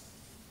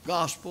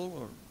gospel,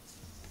 or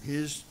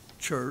his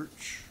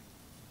church.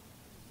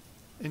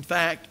 In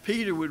fact,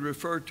 Peter would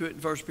refer to it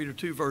in 1 Peter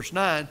 2, verse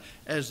 9,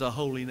 as the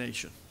holy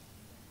nation.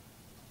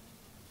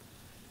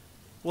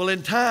 Well,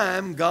 in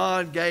time,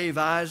 God gave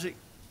Isaac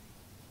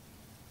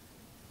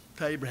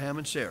to Abraham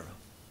and Sarah.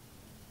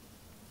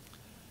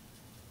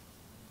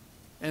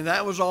 And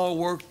that was all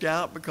worked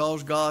out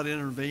because God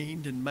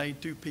intervened and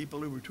made two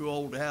people who were too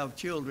old to have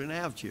children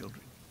have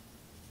children.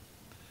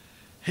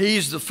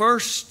 He's the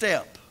first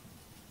step,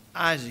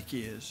 Isaac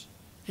is.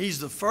 He's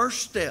the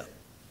first step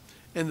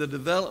in the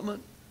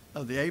development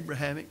of the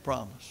Abrahamic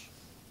promise.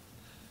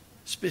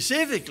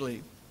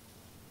 Specifically,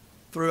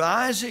 through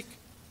Isaac,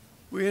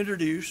 we're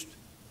introduced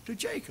to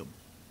Jacob.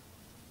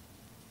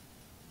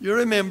 You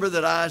remember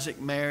that Isaac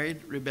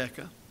married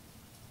Rebekah,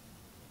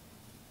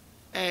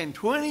 and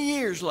 20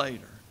 years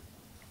later,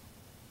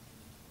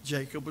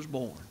 Jacob was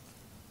born.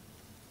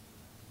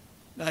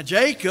 Now,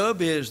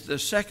 Jacob is the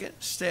second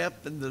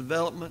step in the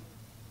development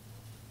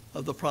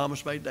of the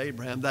promise made to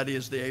Abraham. That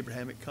is the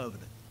Abrahamic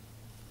covenant.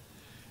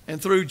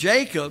 And through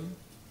Jacob,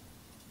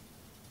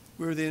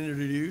 we're then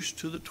introduced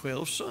to the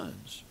 12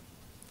 sons.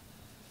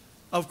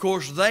 Of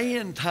course, they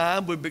in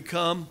time would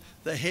become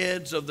the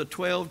heads of the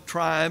 12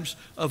 tribes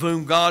of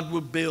whom God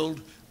would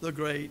build the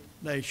great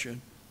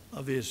nation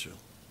of Israel.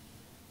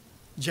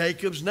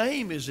 Jacob's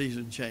name is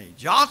even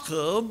changed.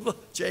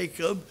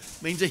 Jacob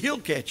means a hill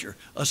catcher,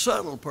 a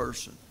subtle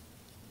person.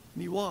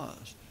 And he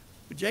was.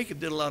 But Jacob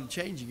did a lot of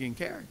changing in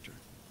character.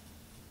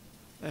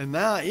 And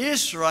now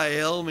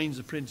Israel means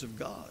the Prince of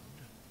God.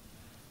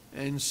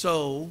 And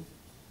so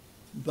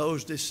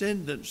those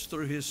descendants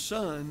through his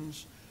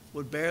sons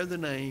would bear the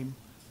name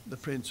the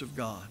Prince of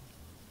God.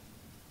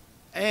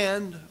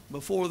 And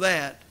before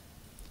that,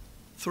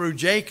 through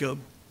Jacob,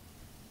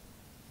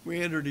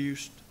 we're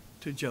introduced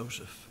to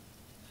Joseph.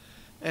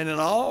 And in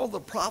all the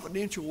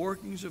providential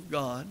workings of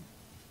God,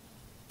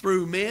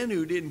 through men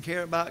who didn't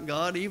care about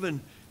God, even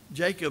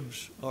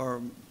Jacob's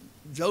or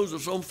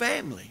Joseph's own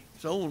family,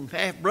 his own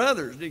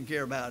half-brothers didn't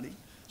care about him,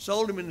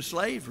 sold him into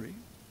slavery.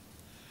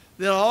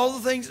 Then all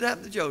the things that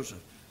happened to Joseph.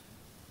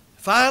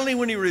 Finally,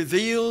 when he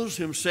reveals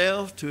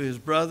himself to his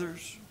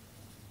brothers,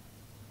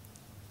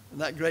 and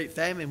that great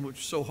famine, which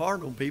was so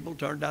hard on people,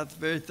 turned out the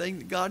very thing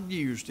that God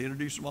used to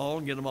introduce them all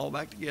and get them all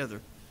back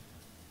together.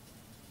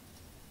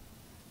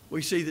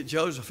 We see that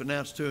Joseph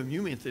announced to him,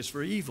 "You meant this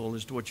for evil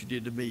as to what you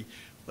did to me,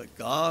 but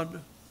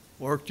God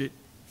worked it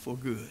for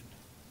good."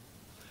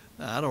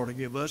 Now, that ought to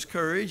give us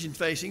courage in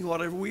facing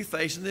whatever we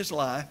face in this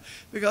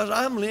life, because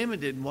I'm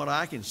limited in what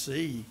I can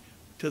see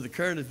to the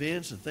current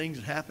events and things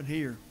that happen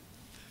here.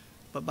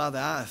 But by the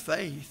eye of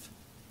faith,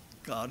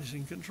 God is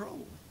in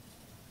control.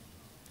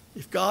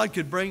 If God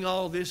could bring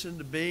all this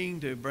into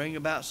being to bring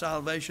about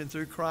salvation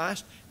through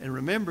Christ, and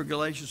remember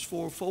Galatians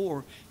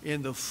 4:4,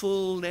 in the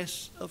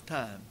fullness of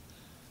time,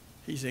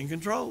 he's in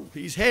control.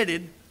 He's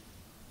headed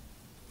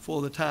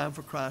for the time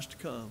for Christ to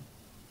come.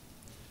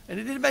 And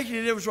it didn't make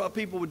any difference what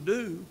people would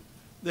do.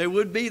 There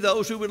would be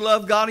those who would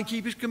love God and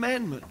keep his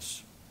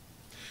commandments.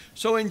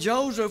 So in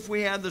Joseph,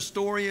 we have the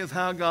story of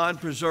how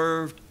God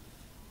preserved,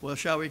 well,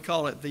 shall we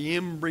call it, the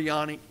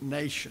embryonic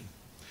nation.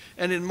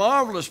 And in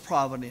marvelous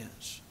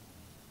providence,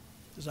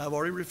 as I've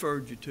already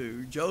referred you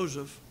to,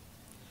 Joseph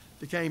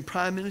became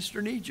prime minister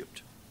in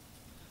Egypt.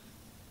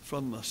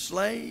 From a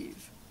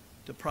slave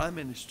to prime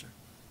minister.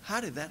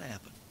 How did that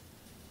happen?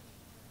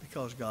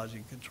 Because God's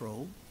in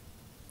control.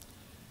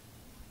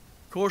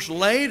 Of course,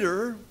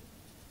 later,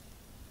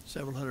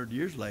 several hundred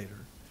years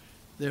later,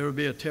 there would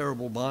be a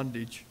terrible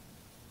bondage.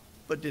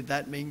 But did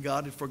that mean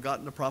God had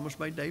forgotten the promise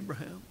made to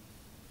Abraham?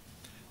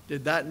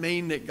 Did that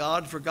mean that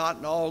God had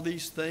forgotten all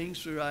these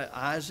things through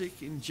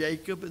Isaac and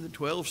Jacob and the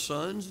 12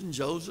 sons and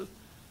Joseph?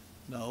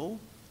 No.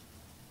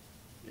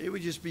 It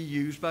would just be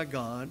used by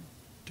God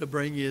to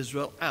bring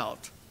Israel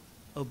out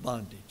of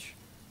bondage.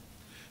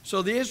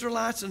 So the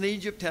Israelites in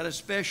Egypt had a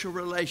special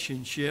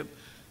relationship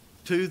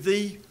to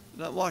the,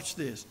 now watch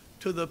this,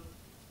 to the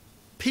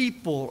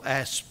people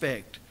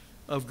aspect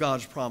of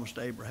God's promise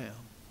to Abraham.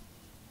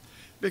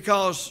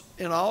 Because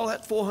in all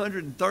that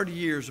 430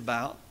 years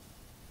about,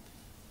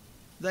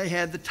 they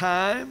had the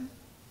time,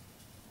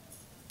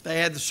 they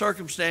had the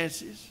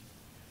circumstances,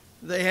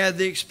 They had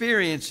the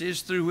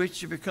experiences through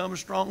which you become a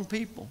strong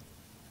people.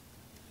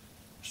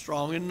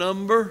 Strong in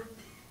number,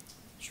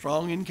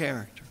 strong in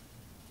character.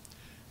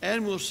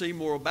 And we'll see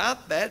more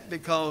about that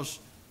because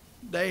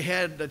they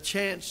had the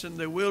chance in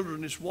the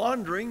wilderness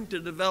wandering to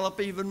develop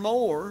even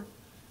more.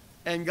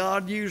 And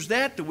God used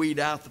that to weed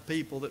out the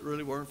people that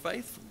really weren't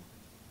faithful.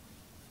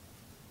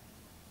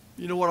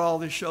 You know what all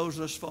this shows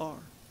us for?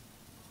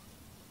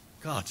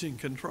 God's in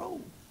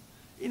control.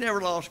 He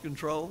never lost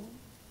control.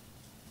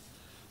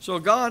 So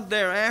God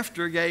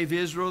thereafter gave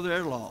Israel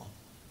their law.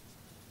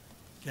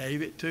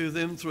 Gave it to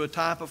them through a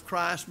type of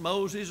Christ,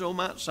 Moses, on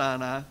Mount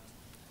Sinai.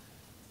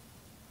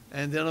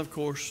 And then, of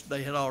course,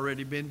 they had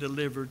already been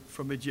delivered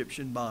from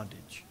Egyptian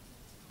bondage.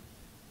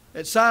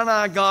 At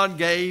Sinai, God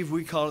gave,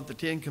 we call it the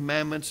Ten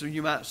Commandments, or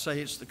you might say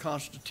it's the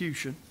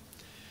Constitution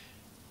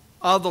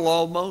of the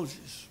law of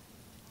Moses.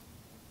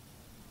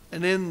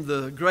 And in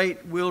the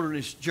great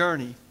wilderness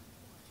journey,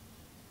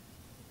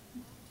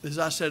 as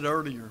I said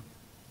earlier,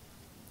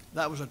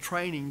 that was a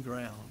training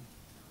ground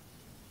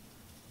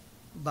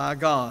by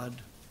God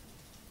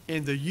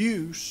in the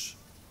use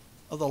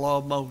of the law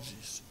of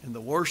Moses, in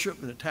the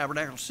worship, in the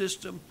tabernacle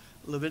system,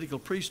 Levitical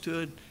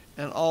priesthood,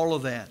 and all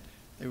of that.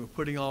 They were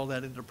putting all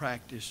that into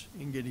practice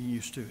and getting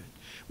used to it.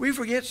 We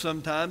forget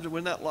sometimes that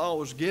when that law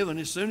was given,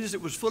 as soon as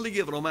it was fully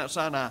given on Mount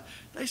Sinai,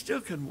 they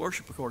still couldn't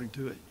worship according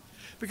to it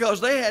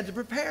because they had to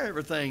prepare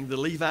everything. The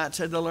Levites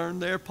had to learn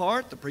their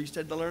part. The priests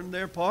had to learn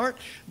their part.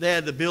 They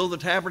had to build the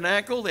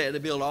tabernacle. They had to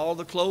build all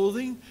the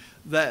clothing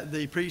that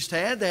the priest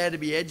had. They had to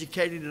be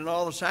educated in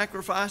all the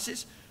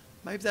sacrifices.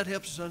 Maybe that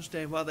helps us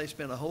understand why they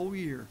spent a whole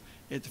year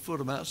at the foot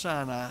of Mount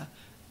Sinai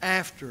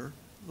after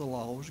the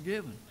law was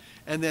given.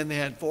 And then they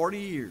had 40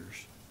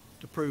 years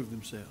to prove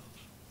themselves.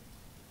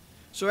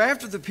 So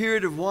after the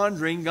period of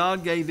wandering,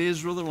 God gave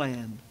Israel the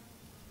land.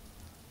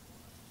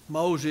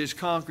 Moses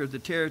conquered the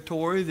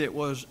territory that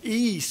was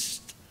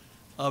east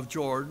of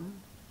Jordan,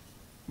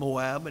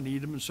 Moab and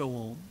Edom and so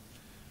on.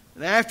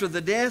 And after the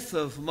death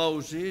of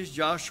Moses,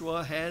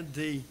 Joshua had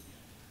the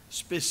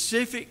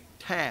specific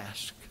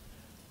task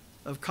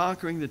of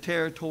conquering the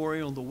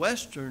territory on the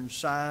western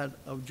side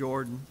of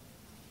Jordan,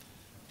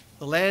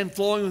 the land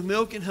flowing with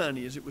milk and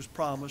honey as it was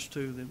promised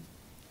to them,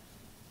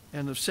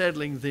 and of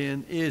settling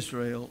then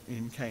Israel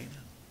in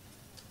Canaan.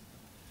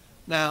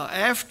 Now,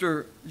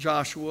 after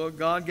Joshua,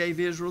 God gave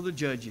Israel the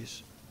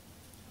judges.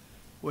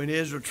 When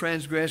Israel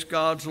transgressed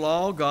God's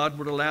law, God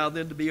would allow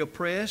them to be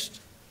oppressed.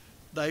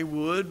 They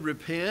would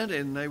repent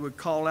and they would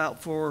call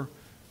out for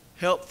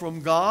help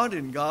from God,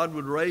 and God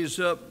would raise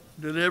up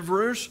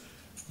deliverers,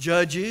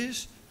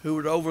 judges, who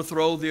would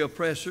overthrow the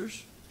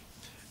oppressors.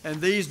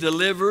 And these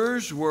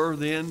deliverers were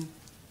then,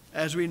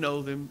 as we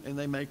know them, and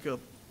they make up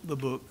the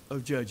book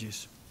of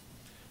Judges.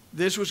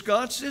 This was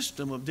God's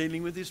system of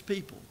dealing with his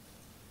people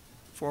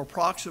for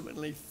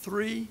approximately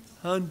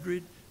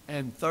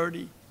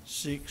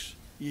 336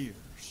 years.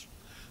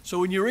 So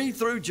when you read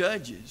through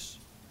Judges,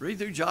 read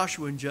through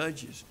Joshua and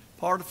Judges,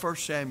 part of 1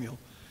 Samuel,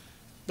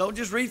 don't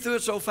just read through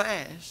it so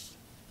fast.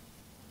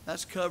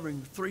 That's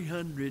covering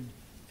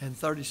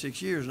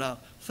 336 years. Now,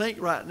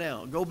 think right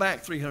now. Go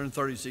back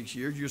 336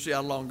 years. You'll see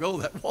how long ago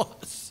that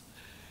was.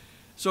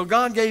 So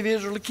God gave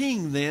Israel a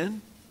king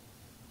then.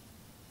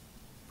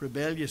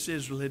 Rebellious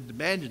Israel had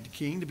demanded the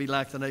king to be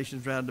like the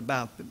nations round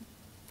about them.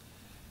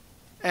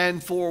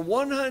 And for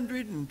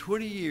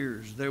 120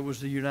 years, there was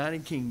the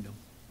United Kingdom.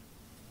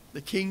 The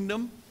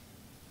kingdom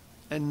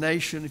and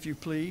nation, if you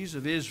please,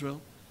 of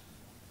Israel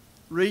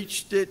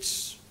reached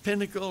its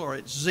pinnacle or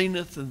its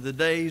zenith in the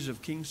days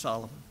of King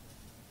Solomon.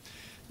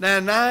 Now,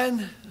 in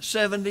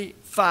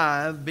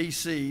 975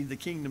 BC, the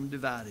kingdom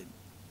divided.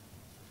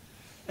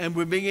 And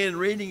we began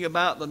reading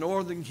about the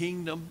northern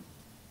kingdom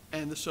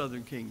and the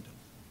southern kingdom.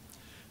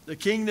 The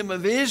kingdom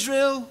of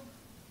Israel,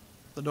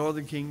 the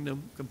northern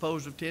kingdom,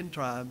 composed of 10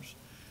 tribes,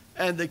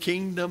 and the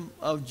kingdom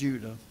of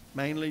Judah,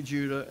 mainly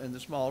Judah and the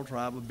small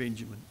tribe of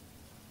Benjamin.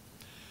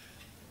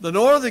 The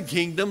northern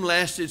kingdom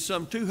lasted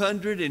some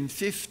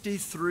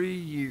 253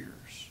 years.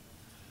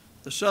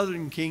 The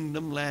southern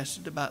kingdom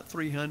lasted about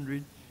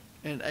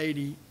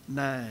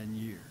 389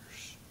 years.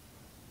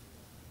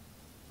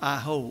 I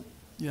hope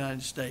the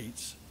United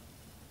States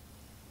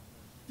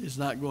is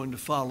not going to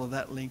follow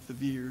that length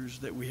of years,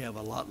 that we have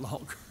a lot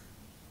longer.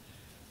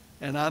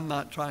 And I'm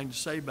not trying to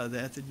say by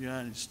that the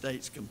United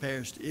States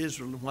compares to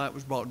Israel and why it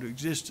was brought into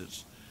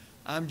existence.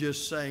 I'm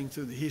just saying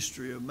through the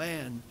history of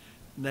man,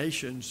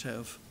 nations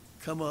have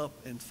come up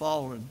and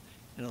fallen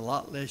in a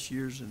lot less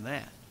years than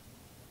that.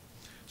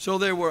 So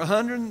there were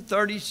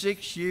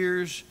 136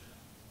 years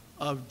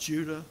of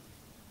Judah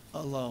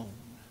alone.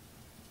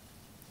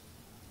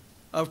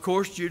 Of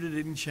course, Judah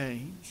didn't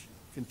change,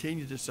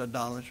 continued its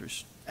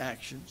idolatrous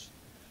actions,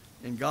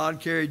 and God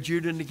carried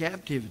Judah into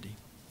captivity.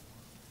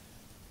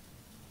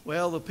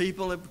 Well, the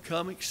people have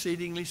become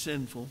exceedingly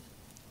sinful.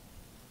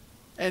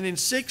 And in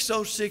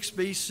 606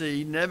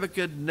 BC,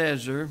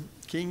 Nebuchadnezzar,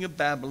 king of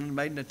Babylon,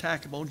 made an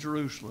attack upon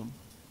Jerusalem.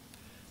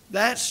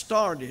 That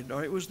started,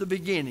 or it was the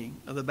beginning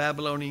of the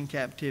Babylonian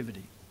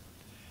captivity.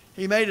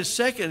 He made a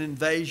second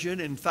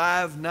invasion in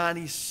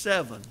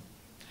 597,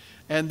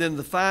 and then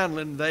the final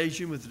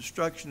invasion with the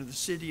destruction of the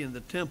city and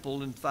the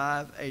temple in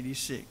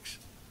 586.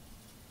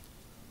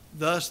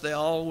 Thus they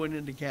all went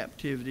into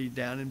captivity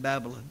down in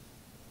Babylon.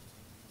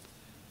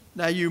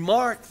 Now you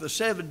mark the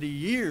 70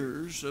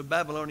 years of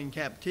Babylonian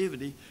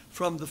captivity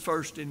from the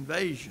first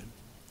invasion.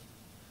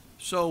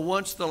 So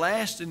once the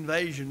last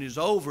invasion is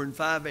over in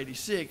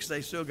 586,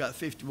 they still got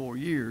 50 more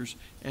years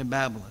in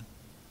Babylon.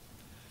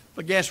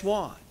 But guess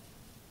what?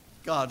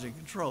 God's in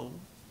control.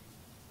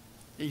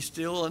 He's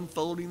still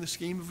unfolding the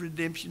scheme of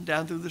redemption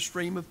down through the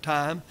stream of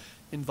time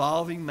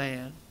involving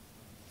man.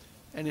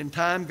 And in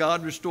time,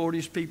 God restored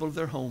his people to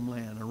their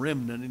homeland, a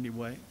remnant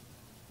anyway.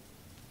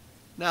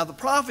 Now, the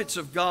prophets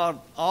of God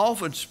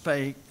often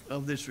spake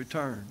of this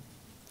return.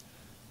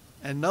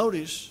 And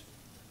notice,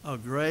 a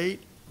great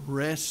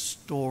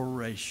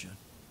restoration.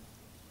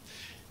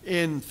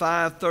 In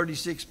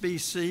 536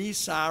 BC,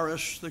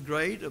 Cyrus the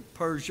Great of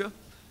Persia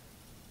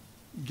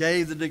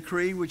gave the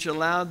decree which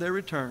allowed their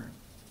return.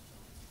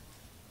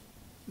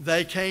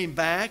 They came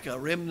back, a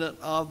remnant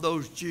of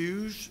those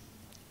Jews,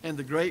 and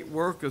the great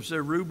work of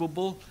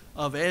Zerubbabel,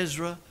 of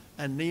Ezra,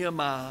 and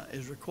Nehemiah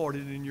is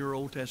recorded in your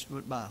Old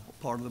Testament Bible,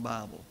 part of the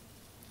Bible.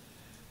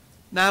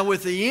 Now,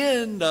 with the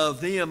end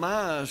of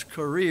Nehemiah's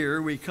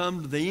career, we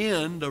come to the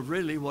end of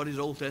really what is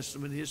Old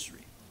Testament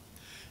history.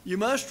 You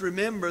must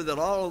remember that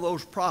all of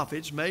those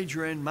prophets,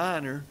 major and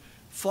minor,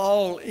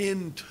 fall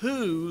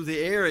into the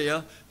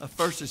area of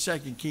 1st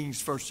and 2nd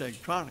Kings, 1st and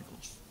 2nd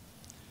Chronicles.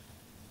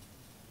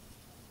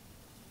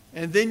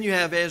 And then you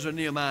have Ezra,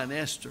 Nehemiah, and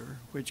Esther,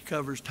 which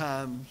covers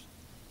times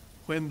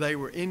when they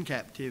were in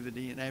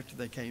captivity and after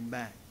they came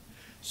back.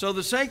 So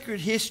the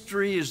sacred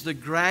history is the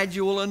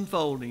gradual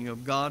unfolding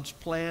of God's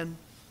plan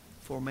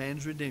for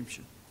man's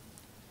redemption.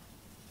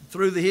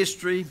 Through the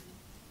history,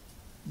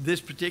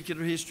 this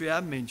particular history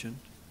I've mentioned,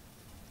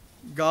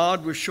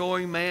 God was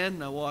showing man,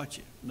 now watch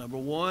it, number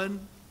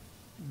one,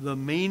 the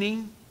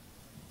meaning,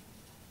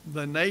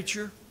 the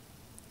nature,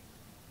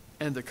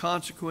 and the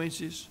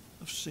consequences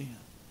of sin.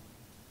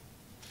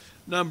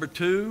 Number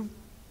two,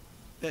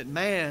 that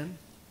man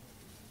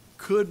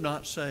could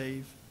not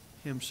save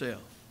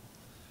himself.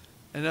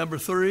 And number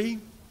three,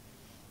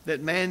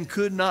 that man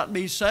could not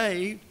be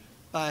saved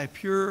by a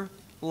pure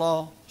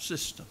law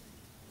system.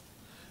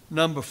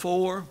 Number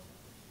four,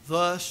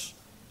 thus,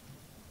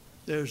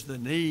 there's the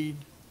need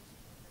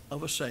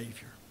of a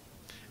Savior.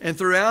 And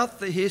throughout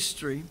the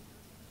history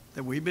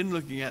that we've been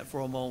looking at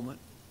for a moment,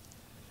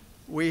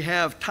 we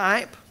have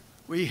type,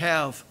 we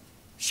have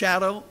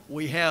shadow,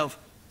 we have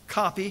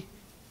copy,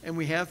 and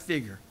we have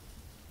figure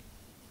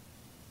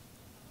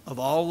of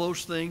all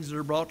those things that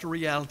are brought to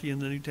reality in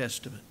the New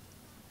Testament.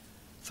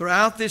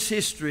 Throughout this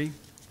history,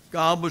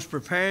 God was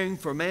preparing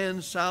for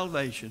man's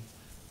salvation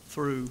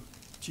through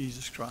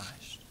Jesus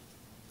Christ.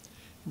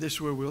 This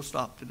is where we'll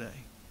stop today.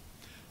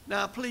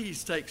 Now,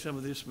 please take some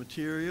of this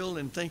material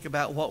and think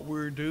about what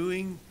we're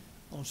doing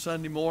on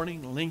Sunday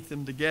morning, link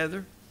them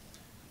together,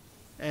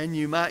 and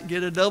you might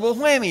get a double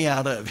whammy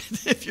out of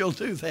it if you'll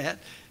do that,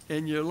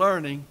 and you're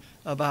learning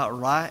about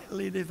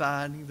rightly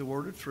dividing the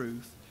word of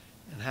truth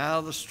and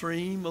how the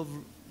stream of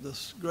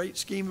this great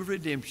scheme of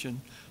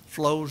redemption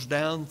flows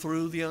down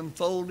through the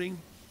unfolding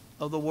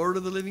of the word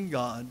of the living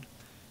God,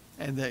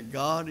 and that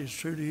God is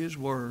true to his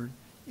word,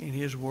 and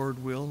his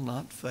word will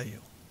not fail.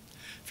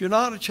 If you're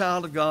not a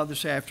child of God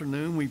this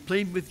afternoon, we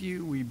plead with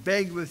you, we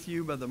beg with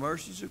you by the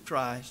mercies of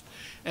Christ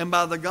and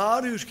by the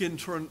God who's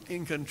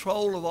in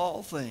control of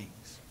all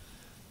things,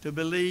 to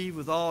believe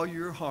with all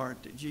your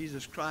heart that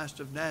Jesus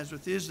Christ of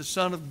Nazareth is the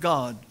Son of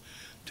God,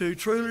 to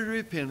truly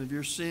repent of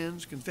your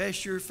sins,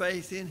 confess your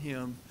faith in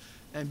him,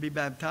 and be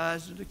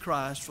baptized into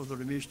Christ for the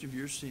remission of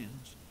your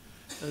sins.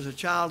 As a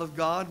child of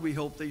God, we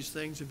hope these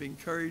things have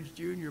encouraged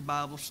you in your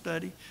Bible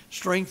study,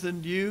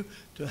 strengthened you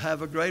to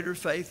have a greater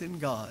faith in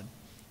God.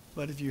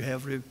 But if you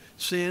have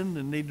sinned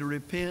and need to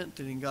repent,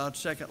 and in God's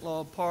second law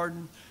of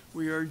pardon,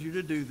 we urge you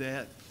to do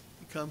that.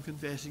 Come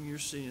confessing your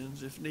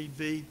sins. If need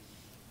be,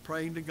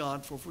 praying to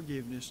God for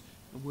forgiveness,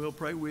 and we'll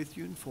pray with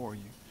you and for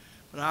you.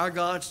 But our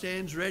God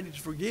stands ready to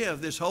forgive.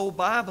 This whole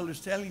Bible is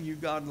telling you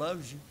God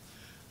loves you,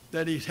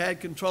 that he's had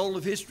control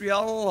of history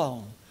all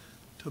along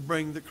to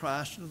bring the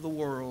Christ into the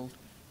world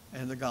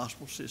and the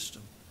gospel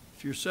system.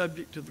 If you're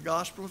subject to the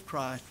gospel of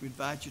Christ, we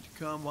invite you to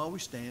come while we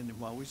stand and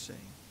while we sing.